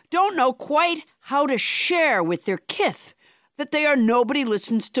them don't know quite how to share with their kith that they are Nobody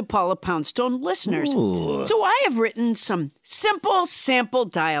Listens to Paula Poundstone listeners. Ooh. So I have written some simple sample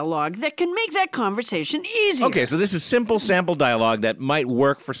dialogue that can make that conversation easier. Okay, so this is simple sample dialogue that might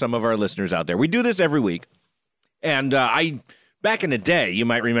work for some of our listeners out there. We do this every week, and back in the day, you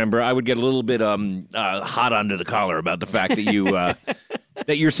might remember, I would get a little bit hot under the collar about the fact that you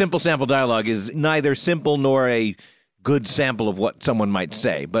that your simple sample dialogue is neither simple nor a good sample of what someone might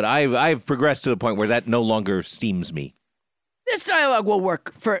say. But I've progressed to the point where that no longer steams me. This dialogue will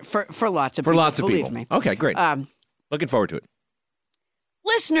work for lots of people. For lots of believe people. me. Okay, great. Looking forward to it.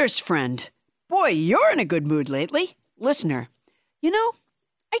 Listener's friend. Boy, you're in a good mood lately. Listener. You know,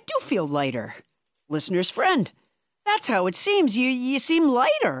 I do feel lighter. Listener's friend. That's how it seems. You seem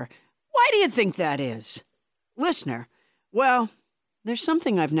lighter. Why do you think that is? Listener. Well, there's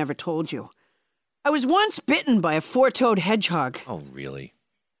something I've never told you. I was once bitten by a 4-toed hedgehog. Oh, really?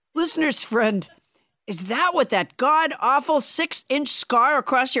 Listener's friend. Is that what that god-awful 6-inch scar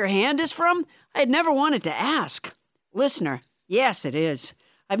across your hand is from? I had never wanted to ask. Listener, yes, it is.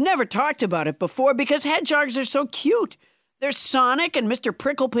 I've never talked about it before because hedgehogs are so cute. There's Sonic and Mr.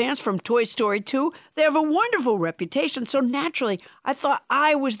 Pricklepants from Toy Story 2. They have a wonderful reputation, so naturally, I thought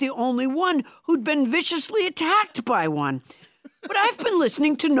I was the only one who'd been viciously attacked by one. But I've been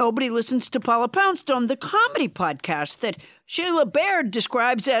listening to Nobody Listens to Paula Poundstone, the comedy podcast that Sheila Baird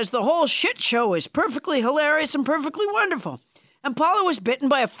describes as the whole shit show is perfectly hilarious and perfectly wonderful. And Paula was bitten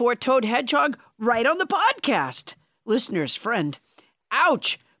by a 4-toed hedgehog right on the podcast. Listener's friend.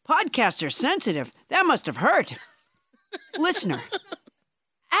 Ouch. Podcasts are sensitive. That must have hurt. Listener.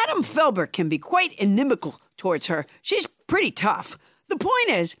 Adam Felber can be quite inimical towards her. She's pretty tough. The point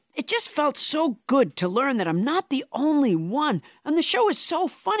is, it just felt so good to learn that I'm not the only one, and the show is so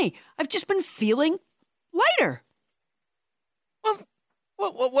funny. I've just been feeling lighter.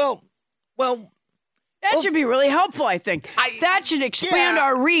 Well. That should be really helpful, I think. That should expand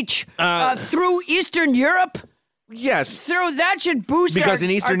our reach through Eastern Europe. Yes. That should boost because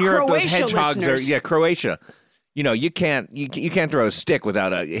in Eastern Europe, Croatia those hedgehogs listeners. are Croatia. You know, you can't throw a stick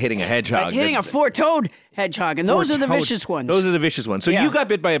without hitting a hedgehog. Hitting a 4-toed hedgehog, and those are the vicious ones. Those are the vicious ones. So you got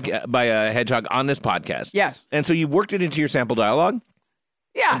bit by a hedgehog on this podcast. Yes. And so you worked it into your sample dialogue?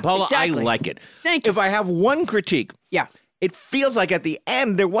 Yeah, and Paula, exactly. I like it. Thank you. If I have one critique, it feels like at the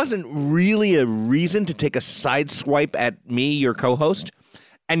end there wasn't really a reason to take a side swipe at me, your co-host.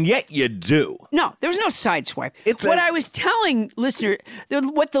 And yet you do. No, there's no side swipe. I was telling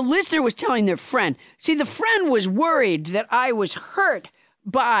what the listener was telling their friend. See, the friend was worried that I was hurt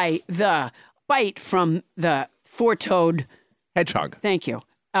by the bite from the 4-toed hedgehog. Thank you.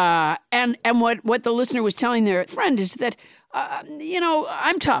 And what the listener was telling their friend is that,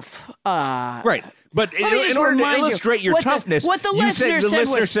 I'm tough. Right. But in order to illustrate your toughness,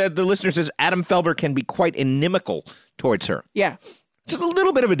 the listener says Adam Felber can be quite inimical towards her. Yeah. Just a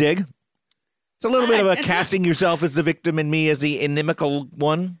little bit of a dig. It's a little bit of a casting yourself as the victim and me as the inimical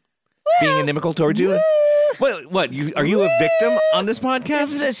one. Being inimical towards you. What? Are you a victim on this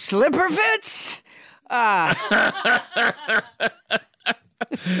podcast? If the slipper fits. All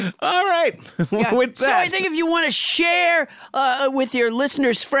right. Yeah. With that. So I think if you want to share with your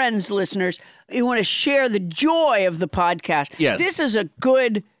listeners, you want to share the joy of the podcast. Yes. This is a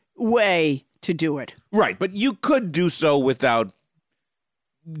good way to do it. Right. But you could do so without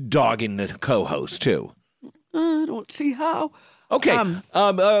dogging the co-host too. I don't see how. Okay.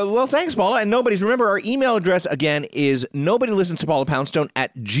 Well, thanks, Paula. And remember, our email address again is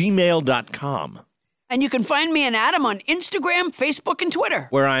nobodylistens-to-paula-poundstone@gmail.com. And you can find me and Adam on Instagram, Facebook, and Twitter.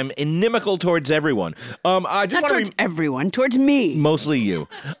 Where I'm inimical towards everyone. Not towards everyone, towards me. Mostly you.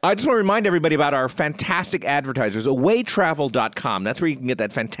 I just want to remind everybody about our fantastic advertisers, awaytravel.com. That's where you can get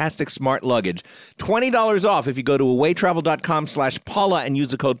that fantastic smart luggage. $20 off if you go to awaytravel.com/Paula and use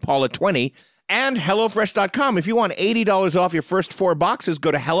the code Paula20. And HelloFresh.com. If you want $80 off your first 4 boxes,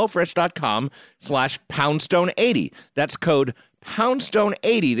 go to HelloFresh.com/Poundstone80. That's code Poundstone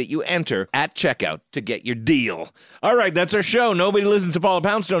 80 that you enter at checkout to get your deal. All right, that's our show. Nobody Listens to Paula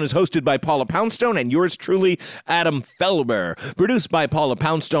Poundstone is hosted by Paula Poundstone and yours truly, Adam Felber. Produced by Paula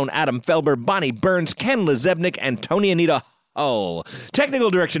Poundstone, Adam Felber, Bonnie Burns, Ken Lezebnik, and Tony Anita Hull. Technical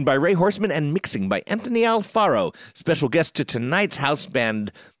direction by Ray Horseman and mixing by Anthony Alfaro. Special guest to tonight's house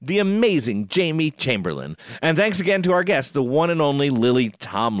band, the amazing Jamie Chamberlain. And thanks again to our guest, the one and only Lily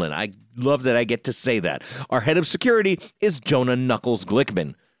Tomlin. I love that I get to say that. Our head of security is Jonah Knuckles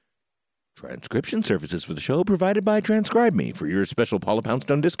Glickman. Transcription services for the show provided by Transcribe Me. For your special Paula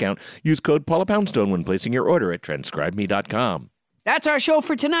Poundstone discount, use code Paula Poundstone when placing your order at transcribeme.com. That's our show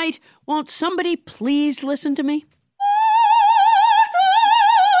for tonight. Won't somebody please listen to me?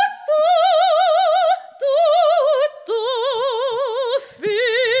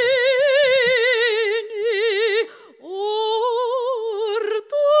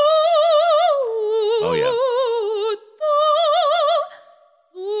 Oh, yeah.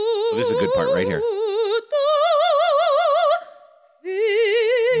 Oh, this is a good part right here.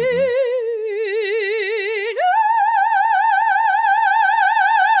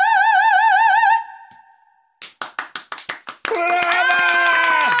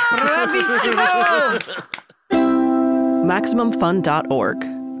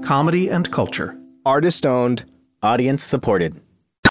 MaximumFun.org. Comedy and culture. Artist owned, audience supported.